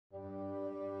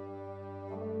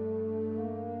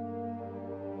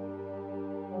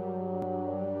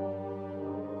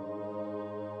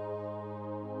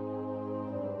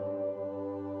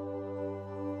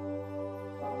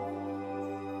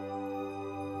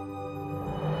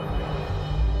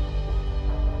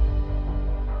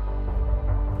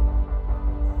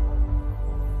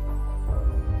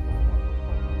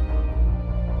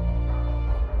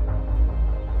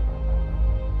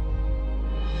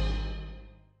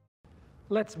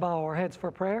Let's bow our heads for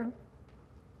prayer.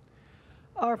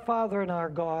 Our Father and our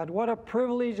God, what a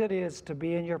privilege it is to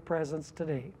be in your presence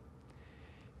today.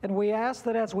 And we ask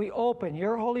that as we open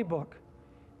your holy book,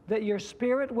 that your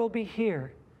Spirit will be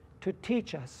here to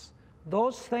teach us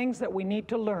those things that we need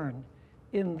to learn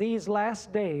in these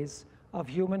last days of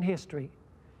human history.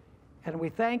 And we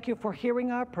thank you for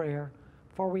hearing our prayer,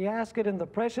 for we ask it in the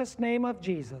precious name of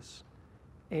Jesus.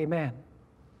 Amen.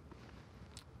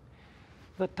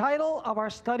 The title of our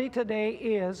study today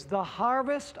is The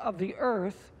Harvest of the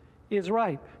Earth is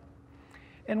Ripe.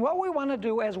 And what we want to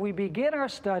do as we begin our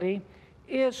study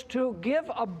is to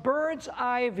give a bird's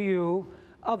eye view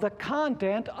of the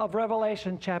content of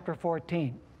Revelation chapter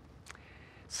 14.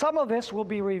 Some of this will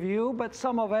be review, but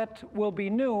some of it will be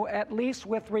new, at least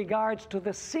with regards to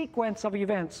the sequence of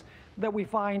events that we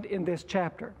find in this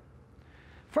chapter.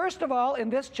 First of all,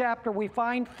 in this chapter, we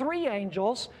find three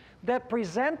angels that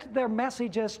present their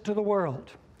messages to the world.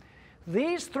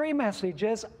 These three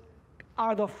messages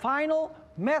are the final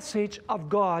message of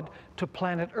God to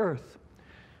planet Earth.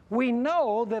 We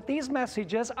know that these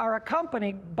messages are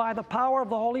accompanied by the power of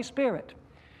the Holy Spirit,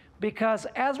 because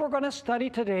as we're going to study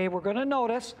today, we're going to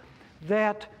notice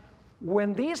that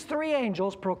when these three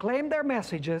angels proclaim their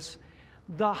messages,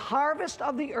 the harvest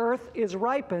of the earth is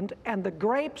ripened, and the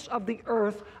grapes of the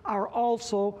earth are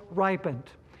also ripened.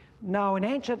 Now, in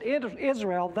ancient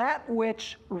Israel, that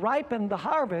which ripened the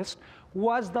harvest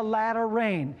was the latter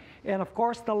rain. And of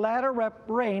course, the latter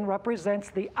rain represents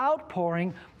the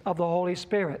outpouring of the Holy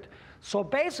Spirit. So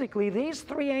basically, these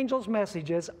three angels'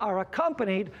 messages are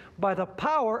accompanied by the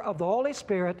power of the Holy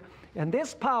Spirit, and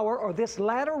this power, or this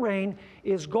latter rain,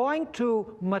 is going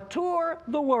to mature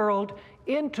the world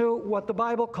into what the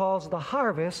Bible calls the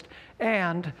harvest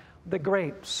and the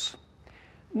grapes.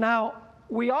 Now,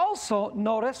 we also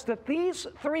notice that these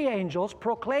three angels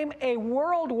proclaim a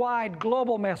worldwide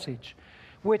global message,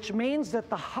 which means that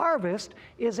the harvest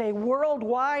is a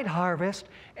worldwide harvest,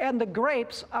 and the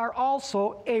grapes are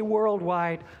also a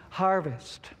worldwide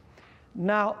harvest.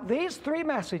 Now, these three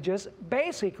messages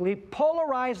basically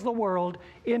polarize the world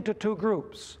into two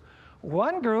groups.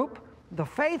 One group, the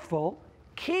faithful,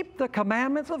 keep the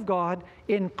commandments of God,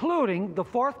 including the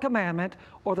fourth commandment,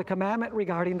 or the commandment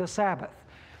regarding the Sabbath.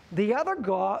 The other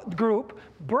group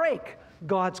break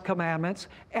God's commandments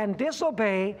and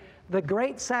disobey the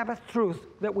great Sabbath truth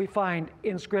that we find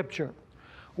in Scripture.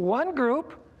 One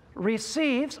group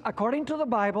receives, according to the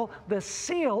Bible, the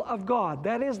seal of God.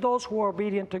 That is, those who are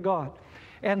obedient to God.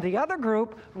 And the other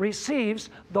group receives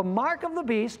the mark of the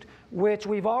beast, which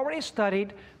we've already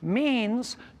studied,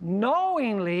 means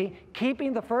knowingly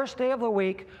keeping the first day of the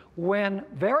week, when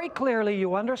very clearly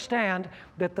you understand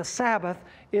that the Sabbath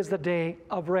is the day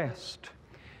of rest.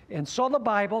 And so the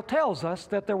Bible tells us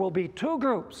that there will be two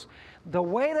groups. The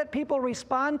way that people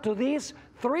respond to these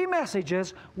three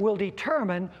messages will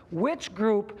determine which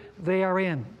group they are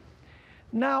in.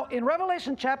 Now, in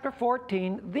Revelation chapter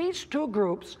 14, these two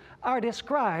groups are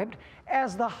described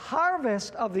as the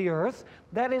harvest of the earth,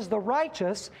 that is the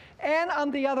righteous, and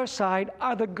on the other side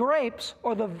are the grapes,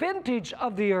 or the vintage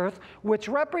of the earth, which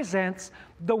represents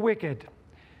the wicked.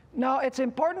 Now, it's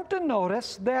important to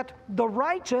notice that the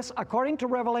righteous, according to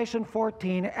Revelation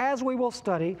 14, as we will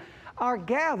study, are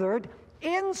gathered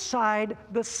inside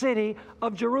the city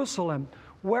of Jerusalem,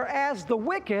 whereas the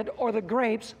wicked, or the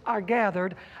grapes, are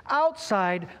gathered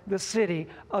outside the city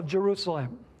of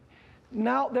Jerusalem.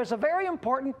 Now, there's a very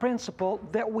important principle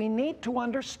that we need to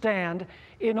understand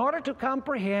in order to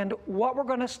comprehend what we're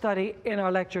going to study in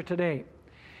our lecture today.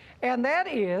 And that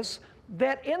is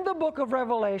that in the book of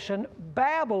Revelation,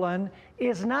 Babylon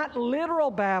is not literal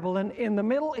Babylon in the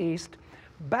Middle East.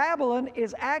 Babylon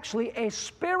is actually a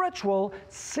spiritual,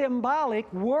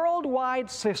 symbolic,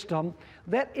 worldwide system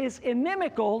that is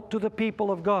inimical to the people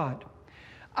of God.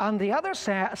 On the other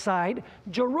side,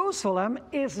 Jerusalem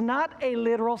is not a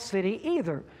literal city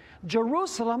either.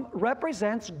 Jerusalem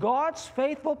represents God's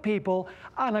faithful people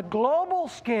on a global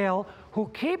scale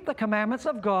who keep the commandments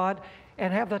of God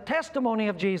and have the testimony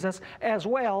of Jesus as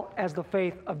well as the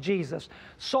faith of Jesus.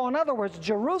 So in other words,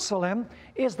 Jerusalem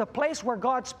is the place where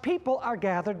God's people are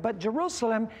gathered, but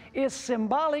Jerusalem is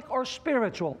symbolic or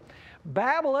spiritual.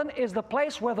 Babylon is the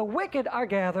place where the wicked are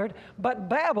gathered, but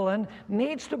Babylon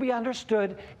needs to be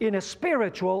understood in a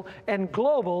spiritual and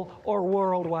global or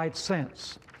worldwide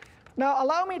sense. Now,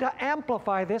 allow me to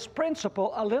amplify this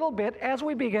principle a little bit as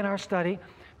we begin our study,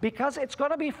 because it's going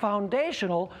to be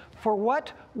foundational for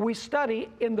what we study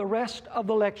in the rest of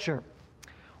the lecture.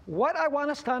 What I want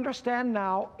us to understand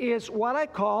now is what I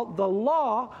call the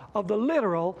law of the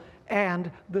literal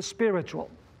and the spiritual.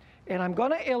 And I'm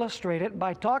going to illustrate it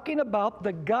by talking about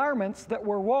the garments that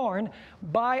were worn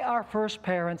by our first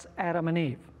parents, Adam and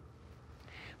Eve.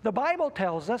 The Bible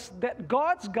tells us that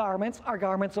God's garments are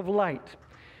garments of light.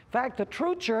 In fact, the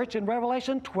true church in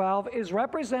Revelation 12 is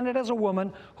represented as a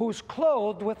woman who's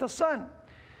clothed with the sun.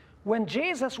 When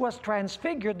Jesus was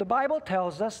transfigured, the Bible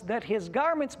tells us that his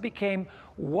garments became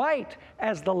white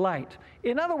as the light.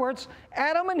 In other words,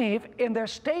 Adam and Eve, in their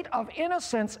state of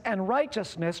innocence and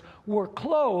righteousness, were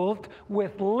clothed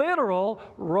with literal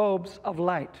robes of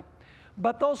light.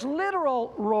 But those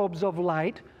literal robes of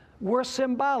light were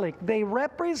symbolic. They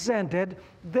represented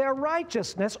their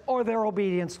righteousness or their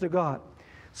obedience to God.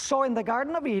 So in the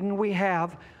Garden of Eden, we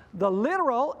have the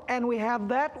literal and we have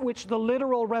that which the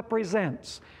literal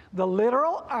represents. The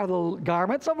literal are the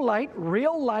garments of light,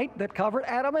 real light that covered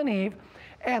Adam and Eve,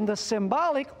 and the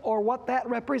symbolic, or what that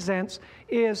represents,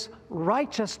 is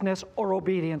righteousness or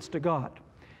obedience to God.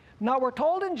 Now we're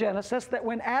told in Genesis that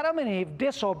when Adam and Eve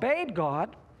disobeyed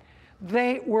God,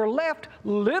 they were left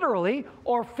literally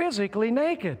or physically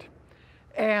naked.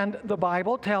 And the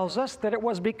Bible tells us that it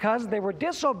was because they were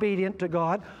disobedient to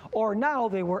God, or now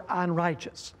they were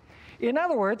unrighteous. In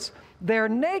other words, their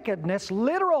nakedness,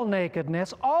 literal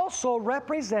nakedness, also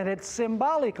represented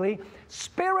symbolically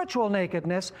spiritual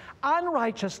nakedness,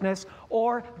 unrighteousness,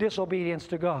 or disobedience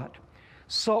to God.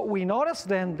 So we notice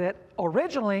then that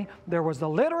originally there was the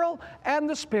literal and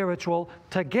the spiritual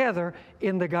together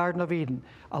in the Garden of Eden.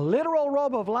 A literal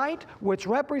robe of light which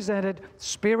represented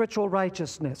spiritual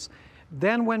righteousness.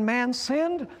 Then when man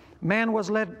sinned, man was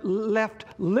left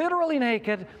literally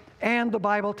naked, and the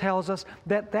Bible tells us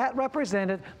that that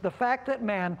represented the fact that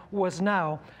man was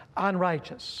now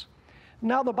unrighteous.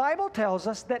 Now the Bible tells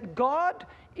us that God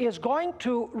is going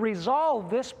to resolve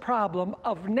this problem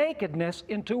of nakedness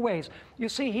in two ways. You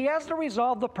see, he has to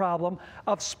resolve the problem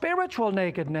of spiritual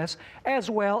nakedness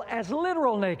as well as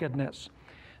literal nakedness.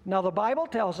 Now the Bible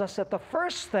tells us that the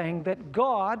first thing that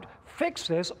God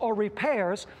fixes or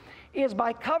repairs is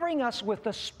by covering us with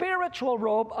the spiritual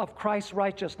robe of Christ's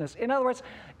righteousness. In other words,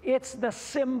 it's the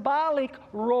symbolic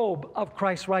robe of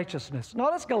Christ's righteousness.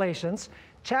 Notice Galatians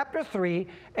chapter 3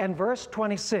 and verse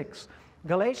 26.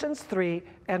 Galatians 3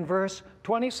 and verse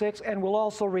 26, and we'll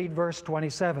also read verse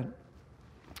 27.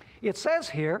 It says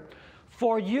here,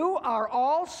 "For you are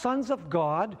all sons of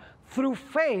God through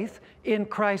faith in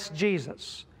Christ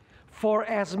Jesus. For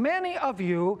as many of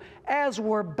you as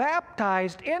were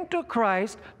baptized into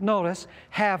Christ," notice,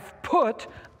 "have put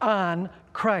on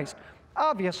Christ."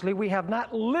 Obviously, we have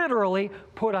not literally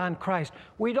put on Christ.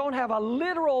 We don't have a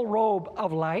literal robe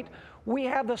of light. We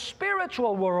have the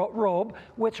spiritual robe,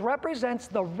 which represents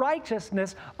the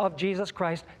righteousness of Jesus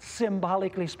Christ,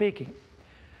 symbolically speaking.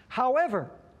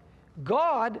 However,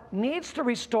 God needs to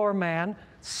restore man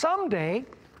someday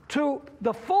to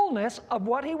the fullness of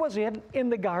what he was in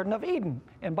the Garden of Eden.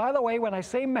 And by the way, when I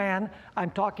say man,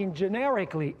 I'm talking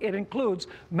generically. It includes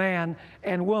man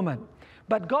and woman.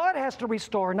 But God has to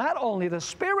restore not only the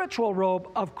spiritual robe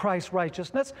of Christ's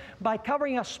righteousness by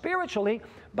covering us spiritually,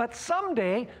 but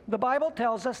someday the Bible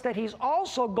tells us that he's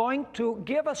also going to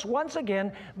give us once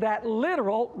again that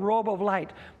literal robe of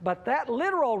light. But that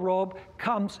literal robe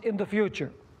comes in the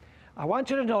future. I want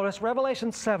you to notice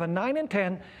Revelation 7, 9 and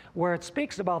 10, where it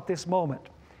speaks about this moment.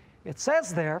 It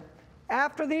says there,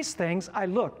 "After these things I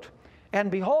looked, and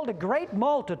behold, a great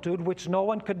multitude which no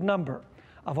one could number,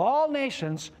 of all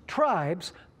nations,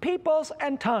 tribes, peoples,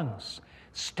 and tongues,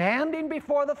 standing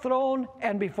before the throne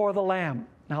and before the Lamb."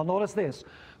 Now notice this,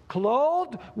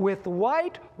 "clothed with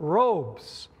white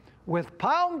robes, with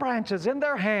palm branches in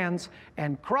their hands,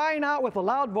 and crying out with a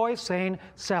loud voice, saying,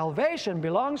 'Salvation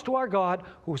belongs to our God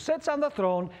who sits on the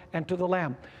throne and to the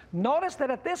Lamb.'" Notice that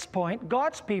at this point,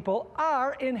 God's people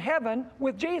are in heaven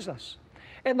with Jesus.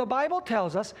 And the Bible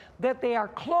tells us that they are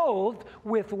clothed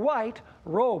with white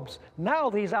robes. Now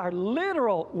these are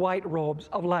literal white robes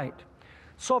of light.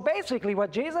 So basically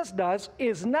what Jesus does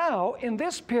is now, in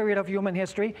this period of human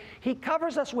history, he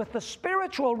covers us with the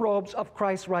spiritual robes of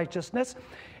Christ's righteousness.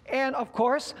 And of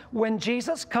course, when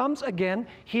Jesus comes again,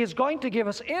 he is going to give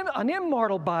us an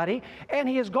immortal body, and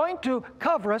he is going to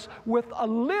cover us with a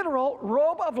literal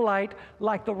robe of light,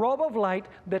 like the robe of light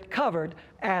that covered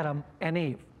Adam and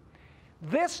Eve.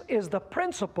 This is the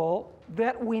principle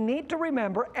that we need to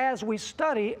remember as we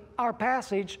study our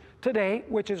passage today,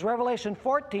 which is Revelation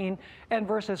 14 and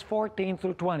verses 14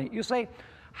 through 20. You say,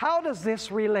 how does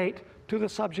this relate to the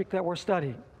subject that we're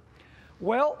studying?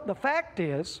 Well, the fact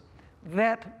is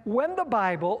that when the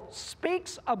Bible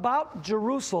speaks about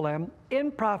Jerusalem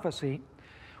in prophecy,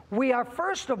 we are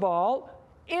first of all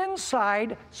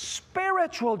inside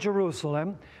spiritual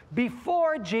Jerusalem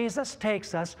before Jesus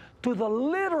takes us to the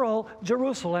literal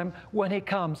Jerusalem when He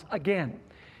comes again.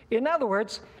 In other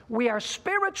words, we are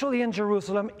spiritually in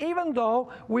Jerusalem even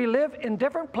though we live in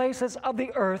different places of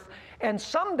the earth, and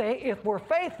someday, if we're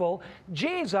faithful,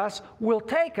 Jesus will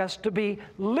take us to be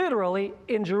literally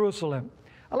in Jerusalem.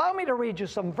 Allow me to read you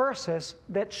some verses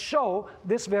that show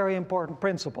this very important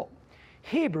principle.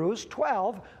 Hebrews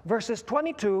 12, verses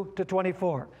 22 to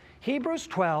 24. Hebrews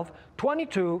 12,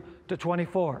 22 to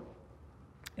 24.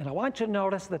 And I want you to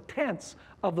notice the tense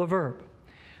of the verb.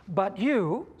 But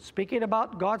you, speaking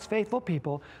about God's faithful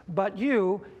people, but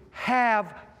you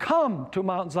have come to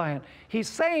Mount Zion. He's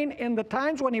saying in the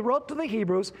times when he wrote to the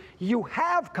Hebrews, you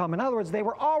have come. In other words, they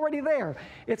were already there.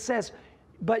 It says,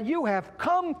 but you have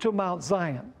come to Mount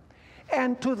Zion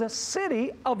and to the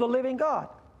city of the living God.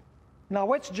 Now,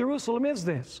 which Jerusalem is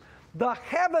this? The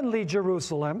heavenly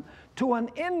Jerusalem, to an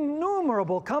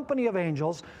innumerable company of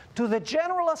angels, to the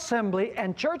general assembly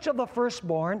and church of the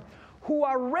firstborn, who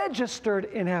are registered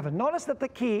in heaven. Notice that the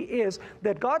key is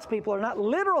that God's people are not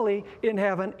literally in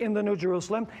heaven in the New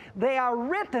Jerusalem. They are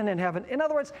written in heaven. In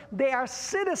other words, they are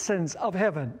citizens of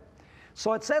heaven.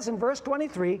 So it says in verse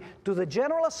 23, to the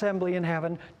general assembly in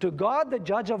heaven, to God the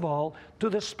judge of all, to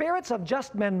the spirits of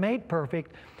just men made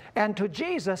perfect, and to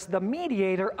Jesus, the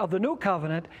mediator of the new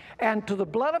covenant, and to the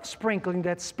blood of sprinkling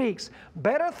that speaks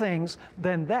better things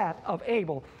than that of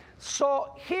Abel.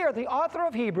 So here the author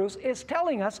of Hebrews is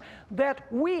telling us that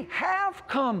we have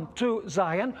come to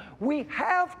Zion. We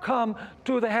have come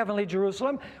to the heavenly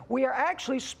Jerusalem. We are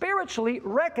actually spiritually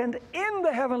reckoned in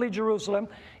the heavenly Jerusalem,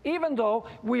 even though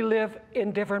we live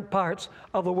in different parts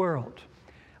of the world.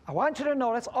 I want you to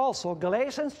notice also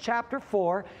Galatians chapter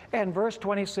 4 and verse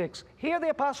 26. Here the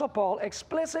Apostle Paul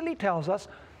explicitly tells us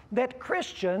that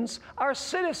Christians are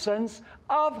citizens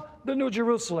of the New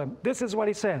Jerusalem. This is what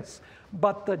he says.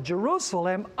 But the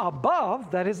Jerusalem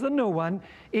above, that is the new one,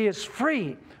 is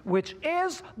free, which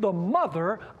is the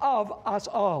mother of us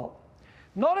all.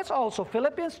 Notice also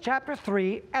Philippians chapter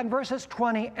 3 and verses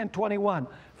 20 and 21.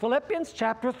 Philippians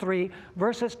chapter 3,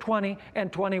 verses 20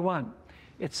 and 21.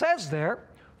 It says there,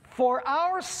 for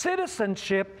our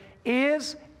citizenship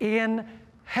is in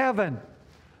heaven,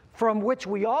 from which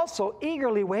we also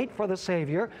eagerly wait for the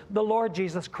Savior, the Lord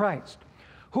Jesus Christ,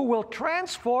 who will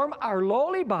transform our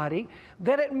lowly body,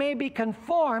 that it may be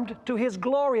conformed to His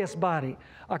glorious body,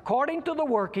 according to the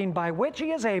working by which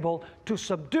He is able to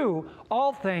subdue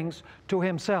all things to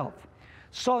Himself.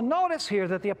 So notice here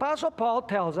that the Apostle Paul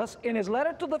tells us in his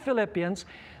letter to the Philippians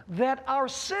that our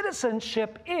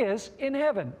citizenship is in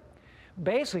heaven.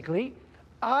 Basically,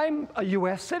 I'm a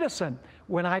U.S. citizen.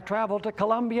 When I travel to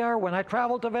Colombia, or when I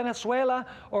travel to Venezuela,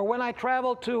 or when I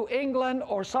travel to England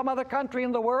or some other country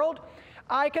in the world,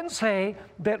 I can say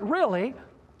that really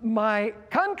my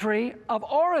country of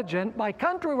origin, my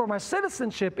country where my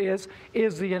citizenship is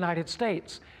the United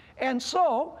States. And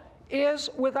so is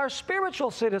with our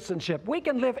spiritual citizenship. We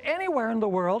can live anywhere in the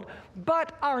world,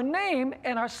 but our name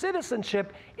and our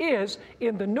citizenship is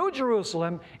in the New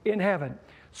Jerusalem in heaven.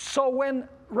 So when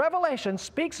Revelation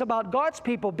speaks about God's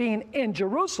people being in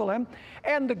Jerusalem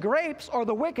and the grapes or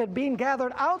the wicked being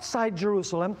gathered outside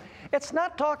Jerusalem, it's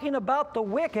not talking about the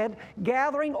wicked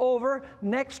gathering over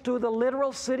next to the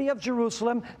literal city of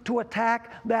Jerusalem to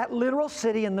attack that literal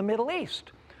city in the Middle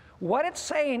East. What it's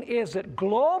saying is that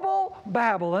global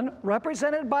Babylon,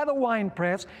 represented by the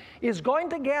winepress, is going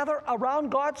to gather around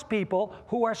God's people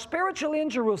who are spiritually in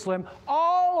Jerusalem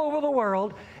all over the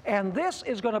world, and this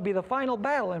is going to be the final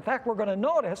battle. In fact, we're going to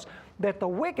notice that the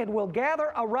wicked will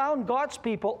gather around God's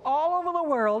people all over the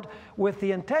world with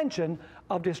the intention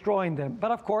of destroying them. But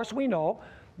of course, we know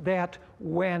that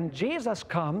when Jesus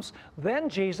comes, then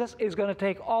Jesus is going to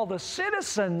take all the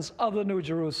citizens of the New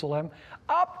Jerusalem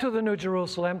up to the New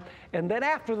Jerusalem, and then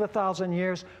after the 1,000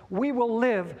 years, we will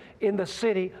live in the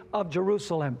city of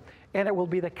Jerusalem, and it will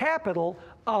be the capital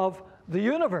of the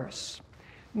universe.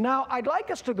 Now, I'd like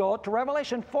us to go to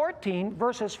Revelation 14,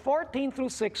 verses 14 through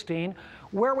 16,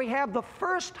 where we have the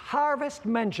first harvest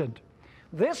mentioned.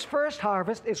 This first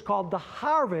harvest is called the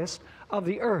harvest of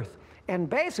the earth. And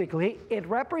basically, it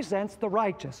represents the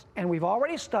righteous. And we've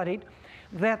already studied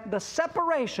that the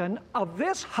separation of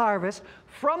this harvest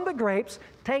from the grapes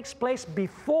takes place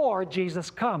before Jesus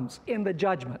comes in the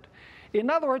judgment. In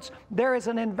other words, there is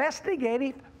an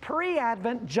investigative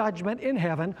pre-Advent judgment in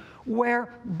heaven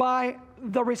where by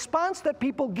the response that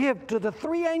people give to the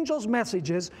three angels'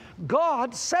 messages,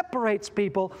 God separates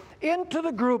people into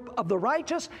the group of the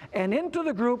righteous and into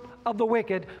the group of the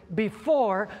wicked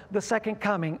before the second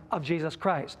coming of Jesus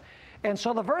Christ. And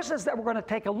so the verses that we're going to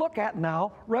take a look at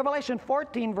now, Revelation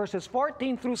 14, verses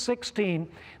 14 through 16,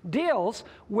 deals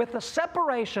with the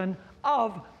separation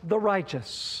of the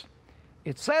righteous.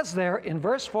 It says there in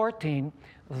verse 14,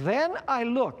 "Then I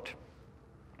looked,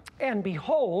 and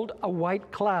behold, a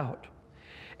white cloud.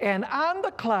 And on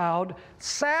the cloud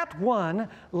sat one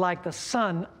like the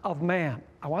Son of Man."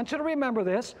 I want you to remember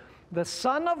this. The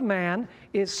Son of Man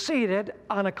is seated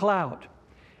on a cloud.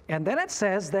 And then it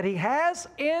says that he has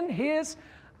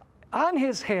on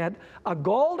his head a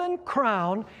golden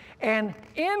crown, and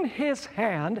in his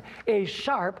hand a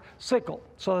sharp sickle.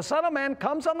 So the Son of Man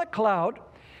comes on the cloud,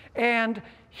 and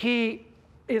he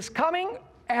is coming,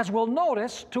 as we'll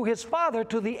notice, to his Father,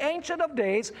 to the Ancient of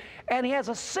Days, and he has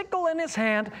a sickle in his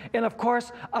hand, and of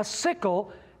course a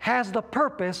sickle has the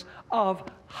purpose of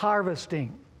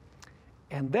harvesting.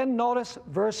 And then notice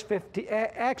verse 15.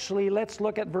 Actually, let's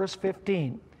look at verse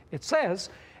 15. It says,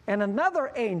 "And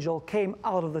another angel came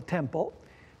out of the temple,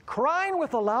 crying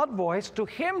with a loud voice to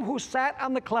him who sat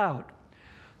on the cloud,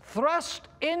 'Thrust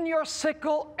in your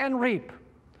sickle and reap,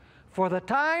 for the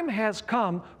time has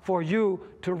come for you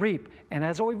to reap.'" And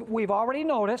as we've already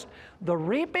noticed, the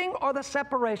reaping or the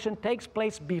separation takes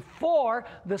place before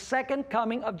the second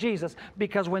coming of Jesus.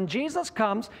 Because when Jesus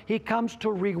comes, he comes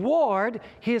to reward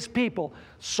his people.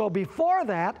 So before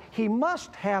that, he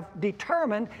must have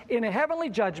determined in a heavenly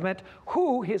judgment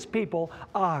who his people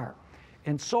are.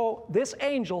 And so this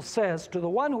angel says to the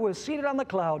one who is seated on the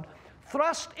cloud,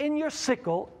 "Thrust in your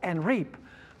sickle and reap,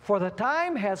 for the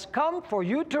time has come for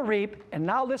you to reap." And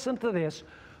now listen to this.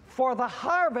 "For the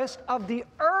harvest of the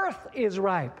earth is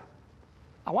ripe."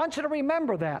 I want you to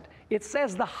remember that. It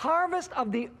says the harvest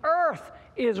of the earth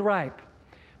is ripe.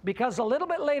 Because a little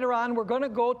bit later on, we're going to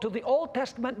go to the Old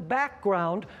Testament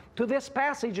background to this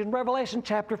passage in Revelation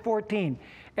chapter 14.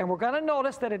 And we're going to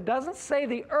notice that it doesn't say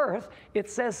the earth, it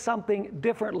says something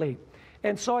differently.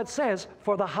 And so it says,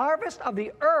 "For the harvest of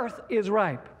the earth is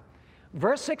ripe."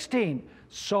 Verse 16,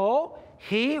 "So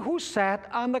he who sat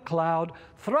on the cloud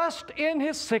thrust in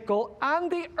his sickle on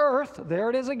the earth," there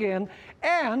it is again,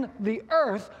 "and the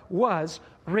earth was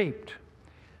reaped."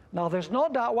 Now there's no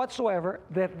doubt whatsoever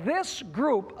that this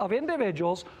group of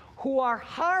individuals who are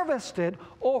harvested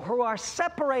or who are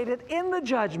separated in the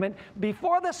judgment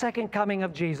before the second coming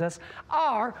of Jesus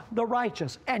are the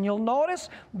righteous. And you'll notice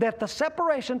that the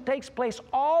separation takes place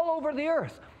all over the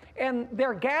earth. And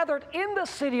they're gathered in the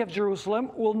city of Jerusalem.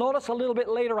 We'll notice a little bit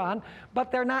later on, but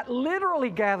they're not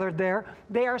literally gathered there.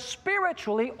 They are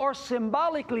spiritually or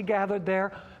symbolically gathered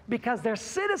there because they're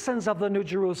citizens of the New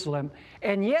Jerusalem,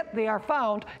 and yet they are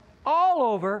found all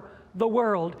over the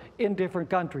world in different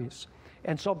countries.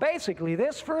 And so basically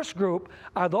this first group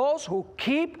are those who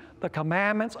keep the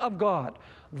commandments of God,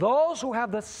 those who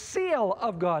have the seal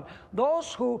of God,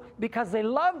 those who, because they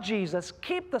love Jesus,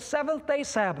 keep the seventh-day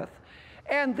Sabbath.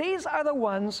 And these are the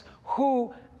ones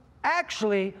who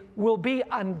actually will be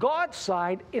on God's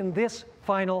side in this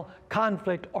final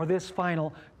conflict or this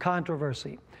final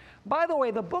controversy. By the way,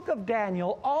 the book of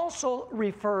Daniel also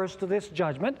refers to this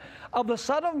judgment of the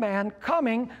Son of Man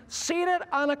coming seated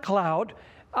on a cloud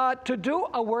to do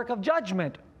a work of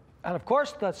judgment. And of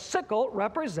course, the sickle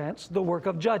represents the work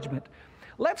of judgment.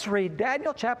 Let's read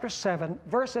Daniel chapter 7,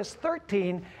 verses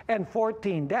 13 and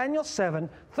 14. Daniel 7,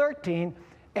 13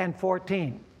 and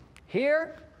 14.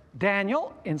 Here,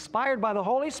 Daniel, inspired by the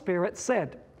Holy Spirit,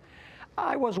 said,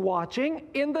 "I was watching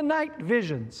in the night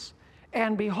visions,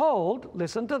 and behold,"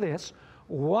 listen to this,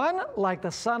 "one like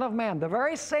the Son of Man," the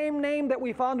very same name that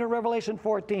we found in Revelation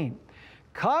 14,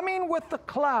 "coming with the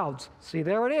clouds." See,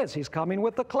 there it is. He's coming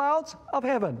with the clouds of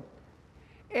heaven.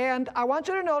 And I want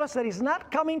you to notice that he's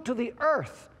not coming to the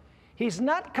earth. He's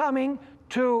not coming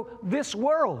to this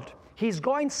world. He's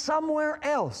going somewhere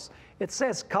else. It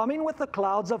says, "coming with the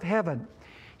clouds of heaven."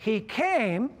 He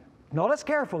came, notice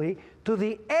carefully, to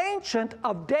the Ancient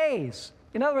of Days.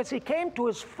 In other words, he came to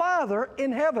his Father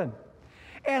in heaven.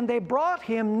 And they brought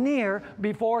him near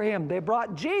before him. They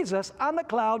brought Jesus on the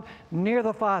cloud near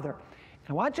the Father. And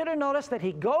I want you to notice that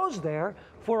he goes there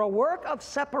for a work of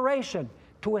separation,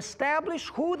 to establish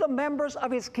who the members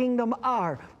of his kingdom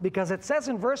are. Because it says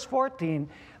in verse 14,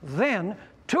 "Then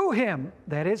to him,"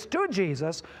 that is to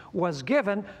Jesus, "was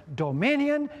given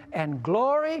dominion and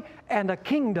glory and a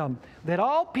kingdom, that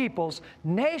all peoples,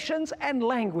 nations, and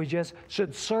languages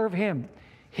should serve him.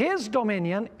 His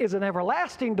dominion is an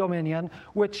everlasting dominion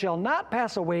which shall not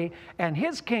pass away, and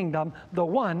his kingdom the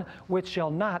one which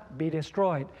shall not be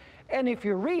destroyed." And if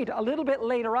you read a little bit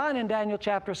later on in Daniel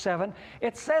chapter 7,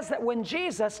 it says that when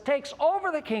Jesus takes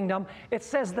over the kingdom, it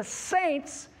says the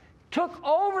saints took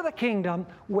over the kingdom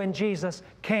when Jesus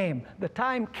came. The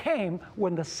time came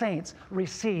when the saints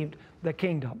received the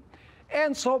kingdom.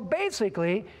 And so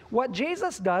basically, what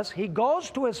Jesus does, he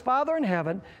goes to his Father in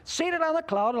heaven, seated on the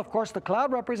cloud. Of course, the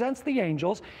cloud represents the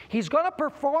angels. He's going to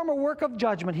perform a work of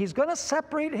judgment. He's going to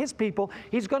separate his people.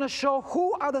 He's going to show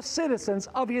who are the citizens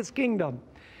of his kingdom.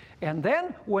 And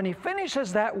then, when he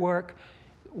finishes that work,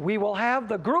 we will have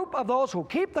the group of those who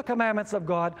keep the commandments of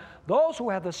God, those who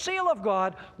have the seal of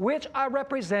God, which are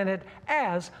represented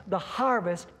as the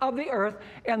harvest of the earth,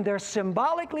 and they're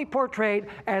symbolically portrayed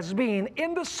as being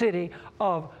in the city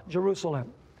of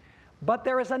Jerusalem. But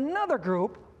there is another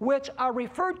group which are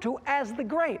referred to as the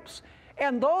grapes,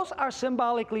 and those are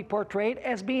symbolically portrayed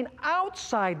as being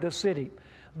outside the city.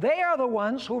 They are the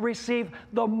ones who receive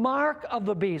the mark of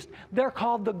the beast. They're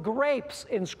called the grapes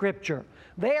in Scripture.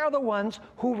 They are the ones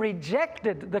who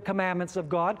rejected the commandments of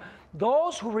God,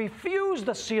 those who refused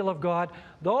the seal of God,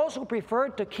 those who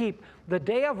preferred to keep the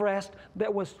day of rest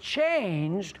that was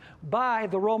changed by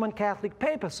the Roman Catholic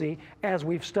papacy, as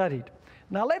we've studied.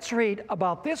 Now let's read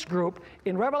about this group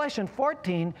in Revelation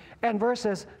 14 and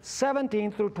verses 17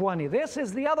 through 20. This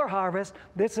is the other harvest.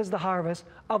 This is the harvest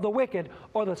of the wicked,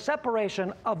 or the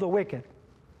separation of the wicked.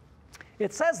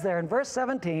 It says there in verse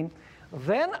 17,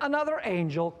 "Then another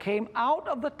angel came out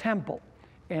of the temple."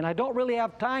 And I don't really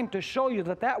have time to show you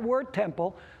that that word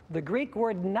temple, the Greek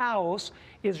word naos,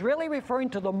 is really referring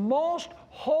to the most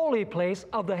holy place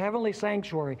of the heavenly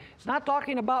sanctuary. It's not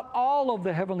talking about all of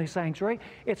the heavenly sanctuary.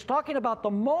 It's talking about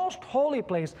the most holy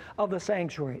place of the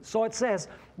sanctuary. So it says,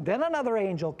 "Then another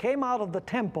angel came out of the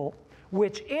temple,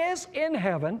 which is in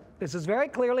heaven." This is very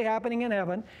clearly happening in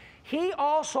heaven. "He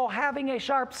also having a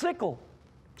sharp sickle."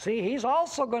 See, he's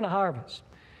also going to harvest.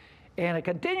 And it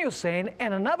continues saying,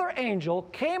 "And another angel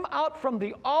came out from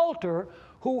the altar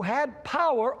who had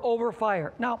power over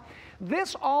fire." Now,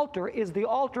 this altar is the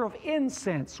altar of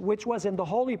incense, which was in the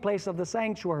holy place of the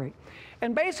sanctuary.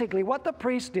 And basically what the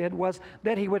priest did was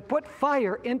that he would put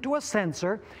fire into a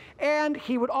censer, and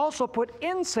he would also put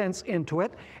incense into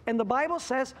it. And the Bible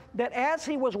says that as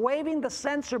he was waving the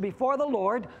censer before the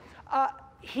Lord,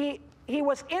 he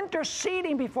was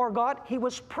interceding before God. He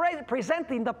was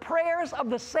presenting the prayers of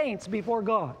the saints before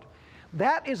God.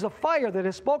 That is the fire that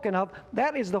is spoken of.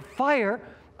 That is the fire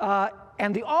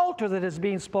and the altar that is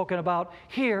being spoken about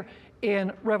here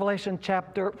in Revelation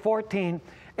chapter 14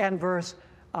 and verse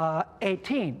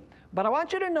 18. But I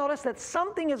want you to notice that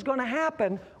something is going to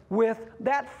happen with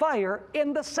that fire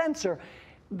in the censer.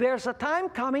 There's a time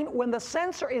coming when the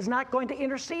censer is not going to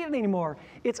intercede anymore.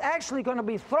 It's actually going to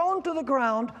be thrown to the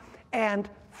ground, and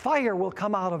fire will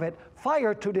come out of it,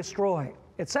 fire to destroy.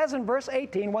 It says in verse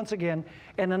 18, once again,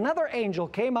 "And another angel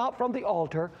came out from the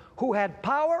altar who had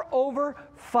power over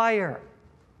fire.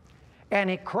 And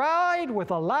he cried with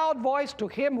a loud voice to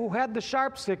him who had the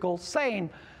sharp sickle, saying,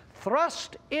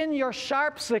 Thrust in your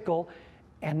sharp sickle,"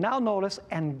 and now notice,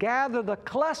 "and gather the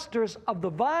clusters of the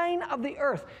vine of the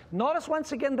earth." Notice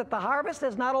once again that the harvest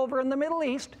is not over in the Middle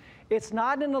East. It's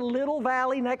not in a little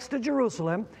valley next to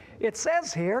Jerusalem. It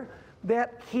says here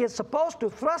that he is supposed to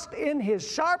thrust in his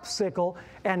sharp sickle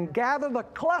and gather the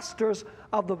clusters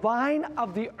of the vine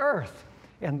of the earth.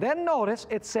 And then notice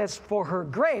it says, "For her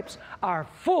grapes are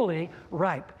fully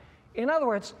ripe." In other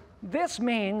words, this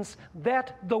means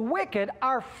that the wicked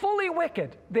are fully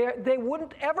wicked. They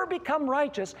wouldn't ever become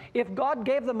righteous if God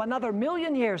gave them another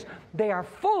 1,000,000 years. They are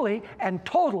fully and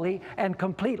totally and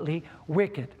completely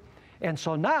wicked. And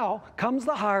so now comes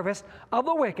the harvest of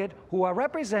the wicked, who are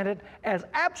represented as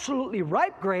absolutely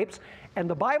ripe grapes, and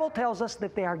the Bible tells us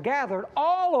that they are gathered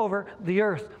all over the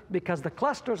earth because the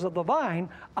clusters of the vine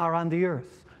are on the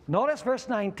earth. Notice verse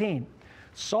 19.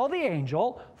 "So the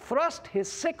angel thrust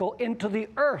his sickle into the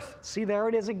earth." See, there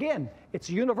it is again. It's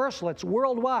universal. It's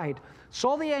worldwide.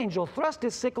 "So the angel thrust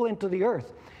his sickle into the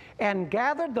earth and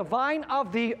gathered the vine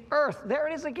of the earth." There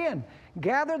it is again.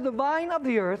 "Gathered the vine of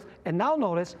the earth," and now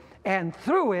notice, "and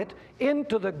threw it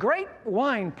into the great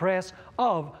winepress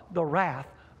of the wrath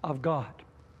of God."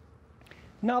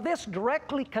 Now this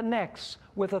directly connects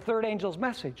with the third angel's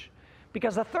message,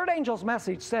 because the third angel's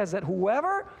message says that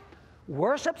whoever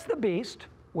worships the beast,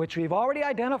 which we've already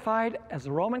identified as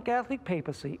the Roman Catholic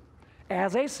papacy,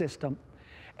 as a system,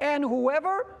 and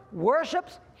whoever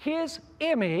worships his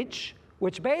image,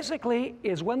 which basically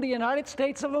is when the United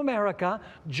States of America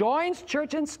joins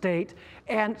church and state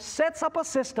and sets up a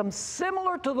system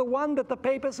similar to the one that the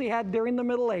papacy had during the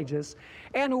Middle Ages,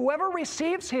 and whoever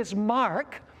receives his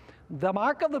mark, The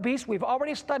mark of the beast, we've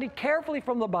already studied carefully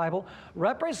from the Bible,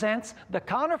 represents the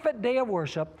counterfeit day of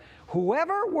worship.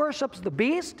 Whoever worships the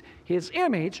beast, his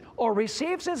image, or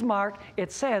receives his mark,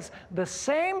 it says, the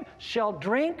same shall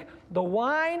drink the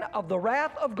wine of the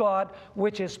wrath of God,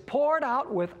 which is poured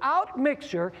out without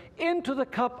mixture into the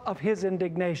cup of his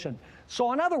indignation.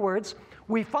 So in other words,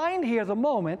 we find here the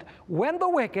moment when the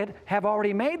wicked have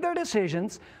already made their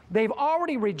decisions, they've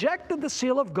already rejected the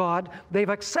seal of God, they've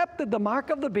accepted the mark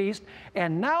of the beast,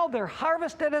 and now they're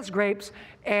harvested as grapes,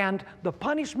 and the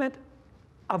punishment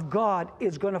of God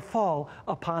is going to fall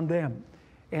upon them.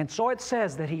 And so it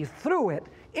says that he threw it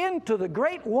into the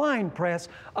great winepress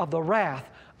of the wrath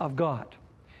of God.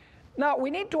 Now, we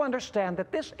need to understand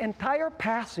that this entire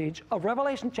passage of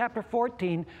Revelation chapter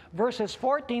 14, verses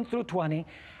 14 through 20,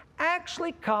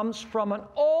 actually comes from an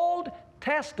Old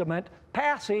Testament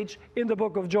passage in the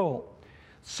book of Joel.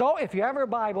 So if you have your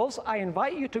Bibles, I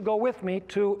invite you to go with me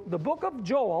to the book of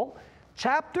Joel,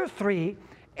 chapter 3,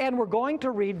 and we're going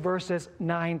to read verses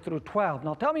 9 through 12.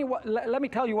 Now let me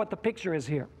tell you what the picture is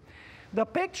here. The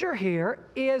picture here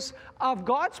is of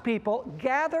God's people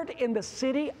gathered in the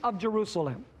city of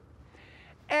Jerusalem.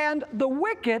 And the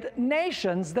wicked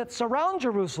nations that surround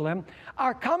Jerusalem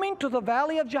are coming to the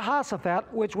valley of Jehoshaphat,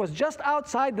 which was just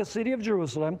outside the city of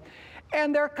Jerusalem,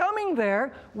 and they're coming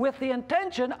there with the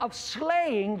intention of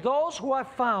slaying those who are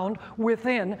found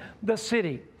within the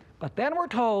city. But then we're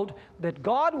told that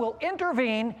God will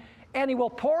intervene, and he will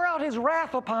pour out his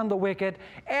wrath upon the wicked,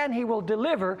 and he will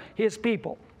deliver his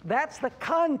people. That's the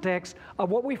context of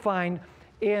what we find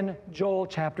in Joel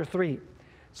chapter 3.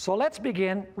 So let's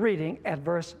begin reading at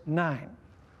verse 9.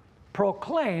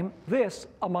 Proclaim this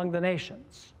among the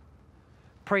nations.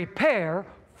 Prepare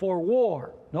for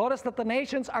war. Notice that the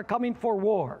nations are coming for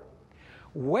war.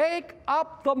 Wake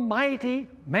up the mighty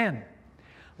men.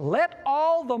 Let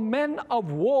all the men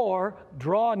of war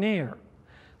draw near.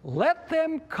 Let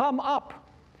them come up.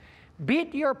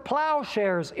 Beat your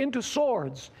plowshares into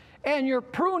swords and your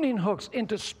pruning hooks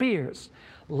into spears.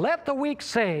 Let the weak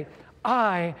say,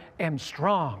 I am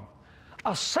strong.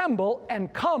 Assemble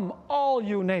and come, all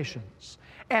you nations,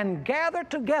 and gather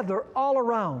together all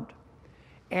around.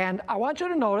 And I want you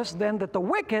to notice then that the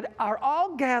wicked are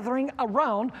all gathering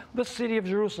around the city of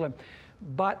Jerusalem.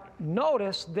 But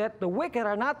notice that the wicked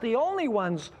are not the only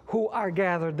ones who are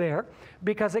gathered there,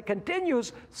 because it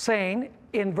continues saying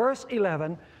in verse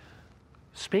 11,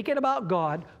 speaking about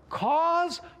God,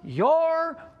 cause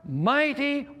your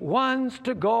mighty ones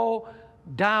to go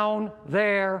down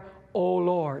there, O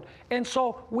Lord. And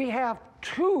so we have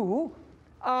two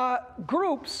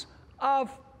groups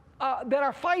of that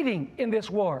are fighting in this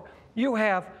war. You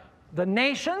have the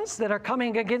nations that are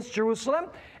coming against Jerusalem,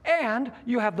 and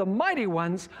you have the mighty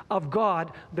ones of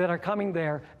God that are coming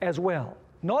there as well.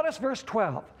 Notice verse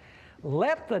 12.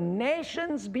 Let the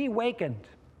nations be wakened.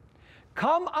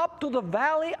 Come up to the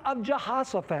valley of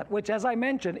Jehoshaphat, which, as I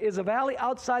mentioned, is a valley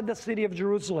outside the city of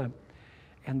Jerusalem.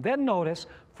 And then notice,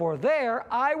 for there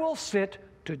I will sit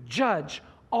to judge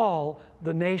all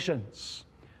the nations.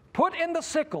 Put in the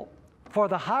sickle, for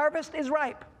the harvest is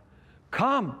ripe.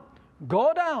 Come,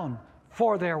 go down,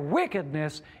 for their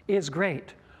wickedness is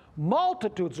great.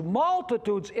 Multitudes,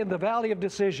 multitudes in the valley of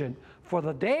decision, for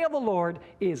the day of the Lord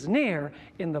is near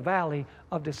in the valley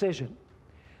of decision.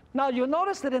 Now you'll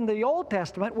notice that in the Old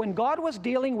Testament, when God was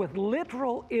dealing with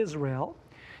literal Israel,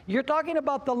 you're talking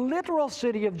about the literal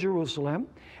city of Jerusalem,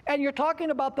 and you're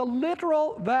talking about the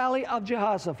literal valley of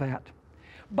Jehoshaphat.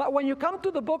 But when you come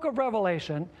to the book of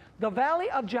Revelation, the valley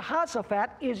of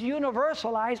Jehoshaphat is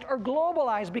universalized or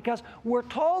globalized, because we're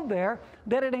told there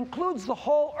that it includes the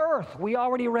whole earth. We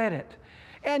already read it.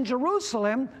 And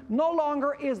Jerusalem no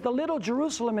longer is the little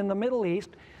Jerusalem in the Middle East.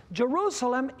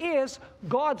 Jerusalem is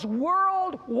God's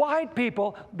worldwide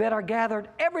people that are gathered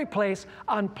every place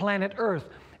on planet Earth.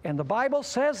 And the Bible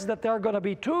says that there are going to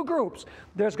be two groups.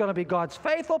 There's going to be God's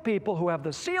faithful people who have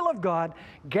the seal of God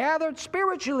gathered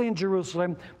spiritually in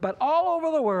Jerusalem, but all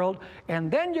over the world. And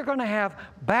then you're going to have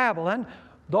Babylon,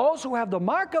 those who have the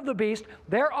mark of the beast.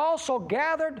 They're also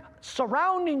gathered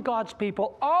surrounding God's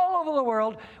people all over the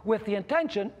world with the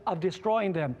intention of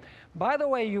destroying them. By the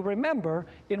way, you remember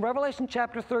in Revelation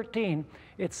chapter 13,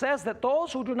 it says that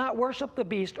those who do not worship the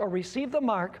beast or receive the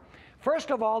mark, first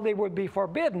of all, they would be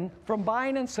forbidden from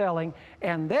buying and selling.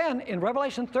 And then in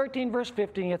Revelation 13, verse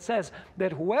 15, it says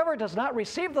that whoever does not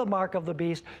receive the mark of the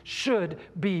beast should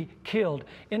be killed.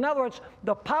 In other words,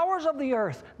 the powers of the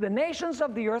earth, the nations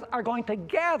of the earth are going to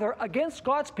gather against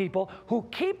God's people who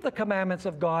keep the commandments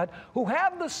of God, who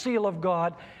have the seal of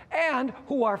God, and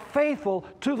who are faithful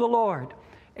to the Lord.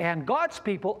 And God's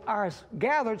people are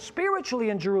gathered spiritually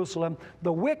in Jerusalem.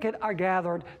 The wicked are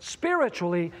gathered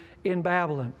spiritually in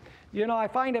Babylon. You know, I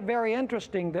find it very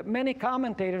interesting that many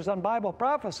commentators on Bible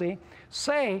prophecy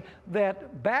say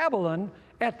that Babylon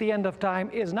at the end of time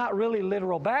is not really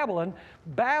literal Babylon.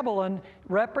 Babylon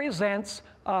represents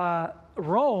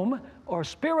Rome, or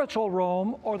spiritual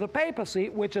Rome, or the papacy,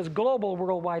 which is global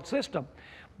worldwide system.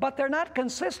 But they're not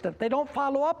consistent. They don't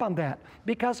follow up on that.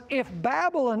 Because if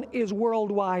Babylon is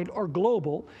worldwide or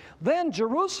global, then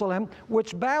Jerusalem,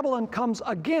 which Babylon comes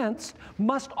against,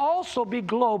 must also be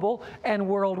global and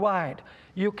worldwide.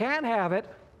 You can't have it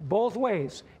both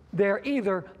ways. They're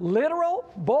either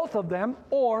literal, both of them,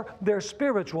 or they're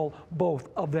spiritual, both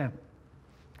of them.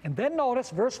 And then notice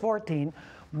verse 14,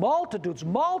 multitudes,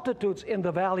 multitudes in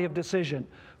the valley of decision.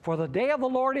 For the day of the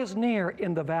Lord is near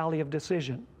in the valley of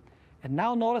decision. And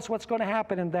now notice what's going to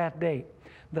happen in that day.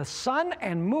 The sun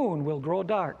and moon will grow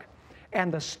dark,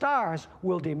 and the stars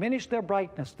will diminish their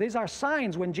brightness. These are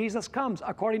signs when Jesus comes,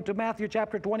 according to Matthew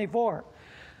chapter 24.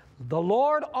 The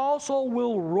Lord also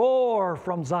will roar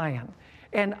from Zion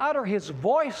and utter his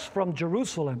voice from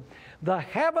Jerusalem. The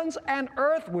heavens and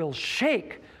earth will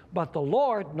shake, but the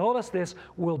Lord, notice this,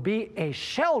 will be a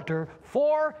shelter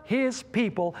for his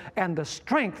people and the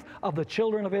strength of the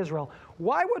children of Israel.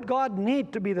 Why would God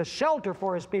need to be the shelter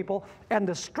for his people and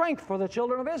the strength for the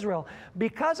children of Israel?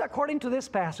 Because according to this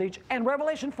passage and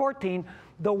Revelation 14,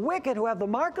 the wicked who have the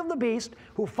mark of the beast,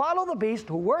 who follow the beast,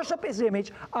 who worship his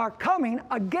image, are coming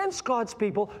against God's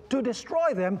people to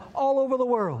destroy them all over the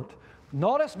world.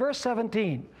 Notice verse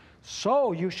 17.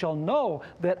 So you shall know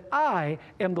that I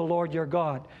am the Lord your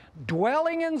God,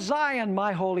 dwelling in Zion,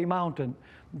 my holy mountain.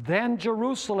 Then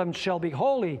Jerusalem shall be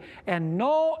holy, and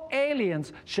no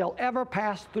aliens shall ever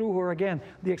pass through her again.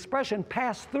 The expression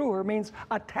pass through her means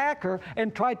attack her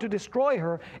and try to destroy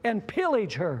her and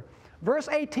pillage her. Verse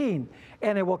 18,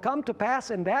 and it will come to pass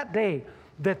in that day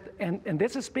that, and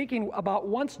this is speaking about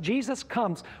once Jesus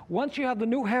comes, once you have the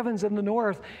new heavens and the new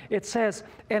earth, it says,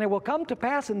 and it will come to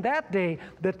pass in that day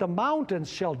that the mountains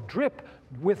shall drip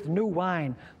with new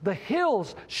wine, the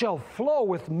hills shall flow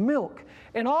with milk,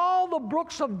 and all the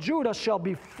brooks of Judah shall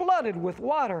be flooded with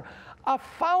water. A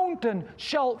fountain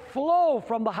shall flow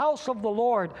from the house of the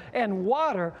Lord and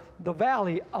water the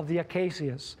valley of the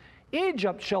acacias.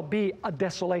 Egypt shall be a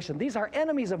desolation. These are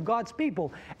enemies of God's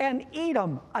people. And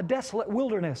Edom, a desolate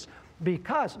wilderness.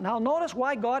 Because, now notice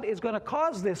why God is going to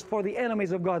cause this for the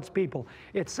enemies of God's people.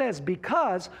 It says,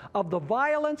 because of the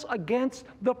violence against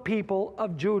the people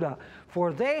of Judah.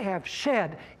 For they have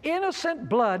shed innocent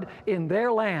blood in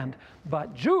their land.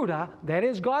 But Judah, that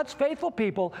is God's faithful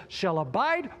people, shall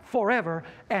abide forever,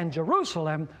 and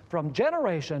Jerusalem from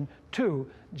generation to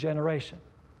generation.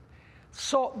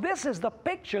 So this is the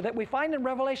picture that we find in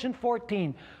Revelation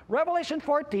 14. Revelation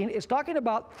 14 is talking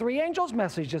about three angels'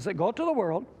 messages that go to the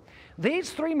world.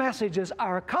 These three messages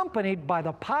are accompanied by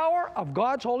the power of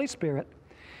God's Holy Spirit.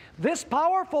 This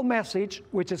powerful message,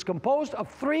 which is composed of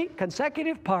three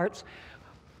consecutive parts,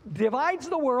 divides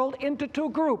the world into two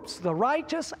groups, the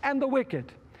righteous and the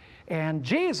wicked. And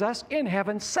Jesus in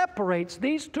heaven separates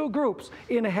these two groups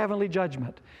in a heavenly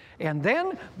judgment. And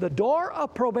then the door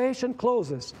of probation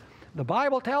closes. The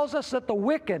Bible tells us that the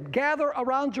wicked gather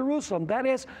around Jerusalem, that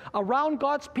is, around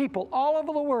God's people all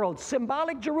over the world,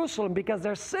 symbolic Jerusalem, because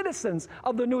they're citizens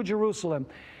of the New Jerusalem.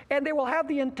 And they will have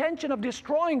the intention of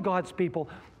destroying God's people.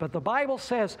 But the Bible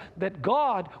says that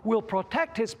God will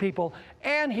protect his people,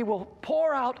 and he will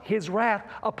pour out his wrath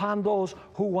upon those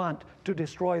who want to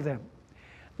destroy them.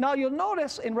 Now you'll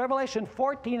notice in Revelation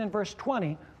 14 and verse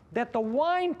 20 that the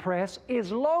winepress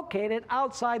is located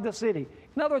outside the city.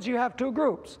 In other words, you have two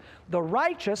groups. The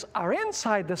righteous are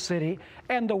inside the city,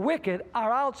 and the wicked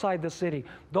are outside the city.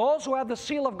 Those who have the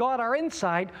seal of God are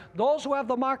inside. Those who have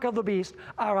the mark of the beast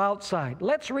are outside.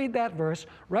 Let's read that verse,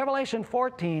 Revelation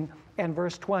 14 and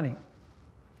verse 20.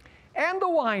 And the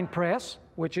winepress,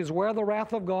 which is where the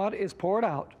wrath of God is poured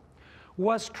out,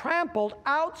 was trampled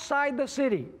outside the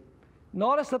city.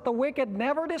 Notice that the wicked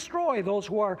never destroy those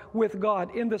who are with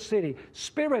God in the city,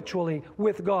 spiritually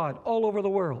with God all over the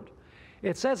world.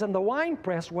 It says, and the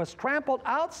winepress was trampled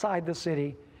outside the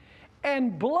city,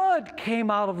 and blood came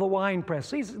out of the winepress.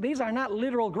 These are not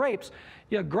literal grapes.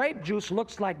 Your grape juice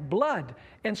looks like blood,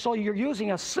 and so you're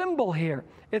using a symbol here.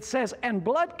 It says, and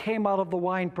blood came out of the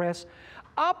winepress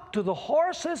up to the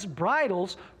horses'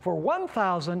 bridles for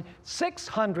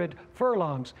 1,600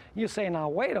 furlongs. You say, now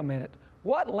wait a minute.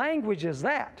 What language is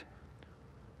that?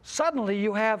 Suddenly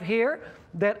you have here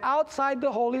that outside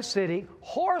the holy city,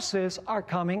 horses are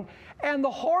coming, and the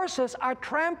horses are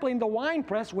trampling the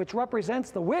winepress, which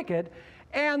represents the wicked,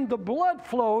 and the blood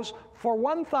flows for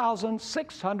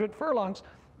 1,600 furlongs.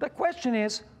 The question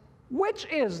is, which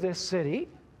is this city,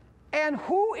 and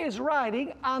who is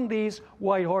riding on these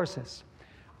white horses?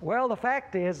 Well, the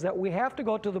fact is that we have to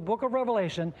go to the book of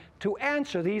Revelation to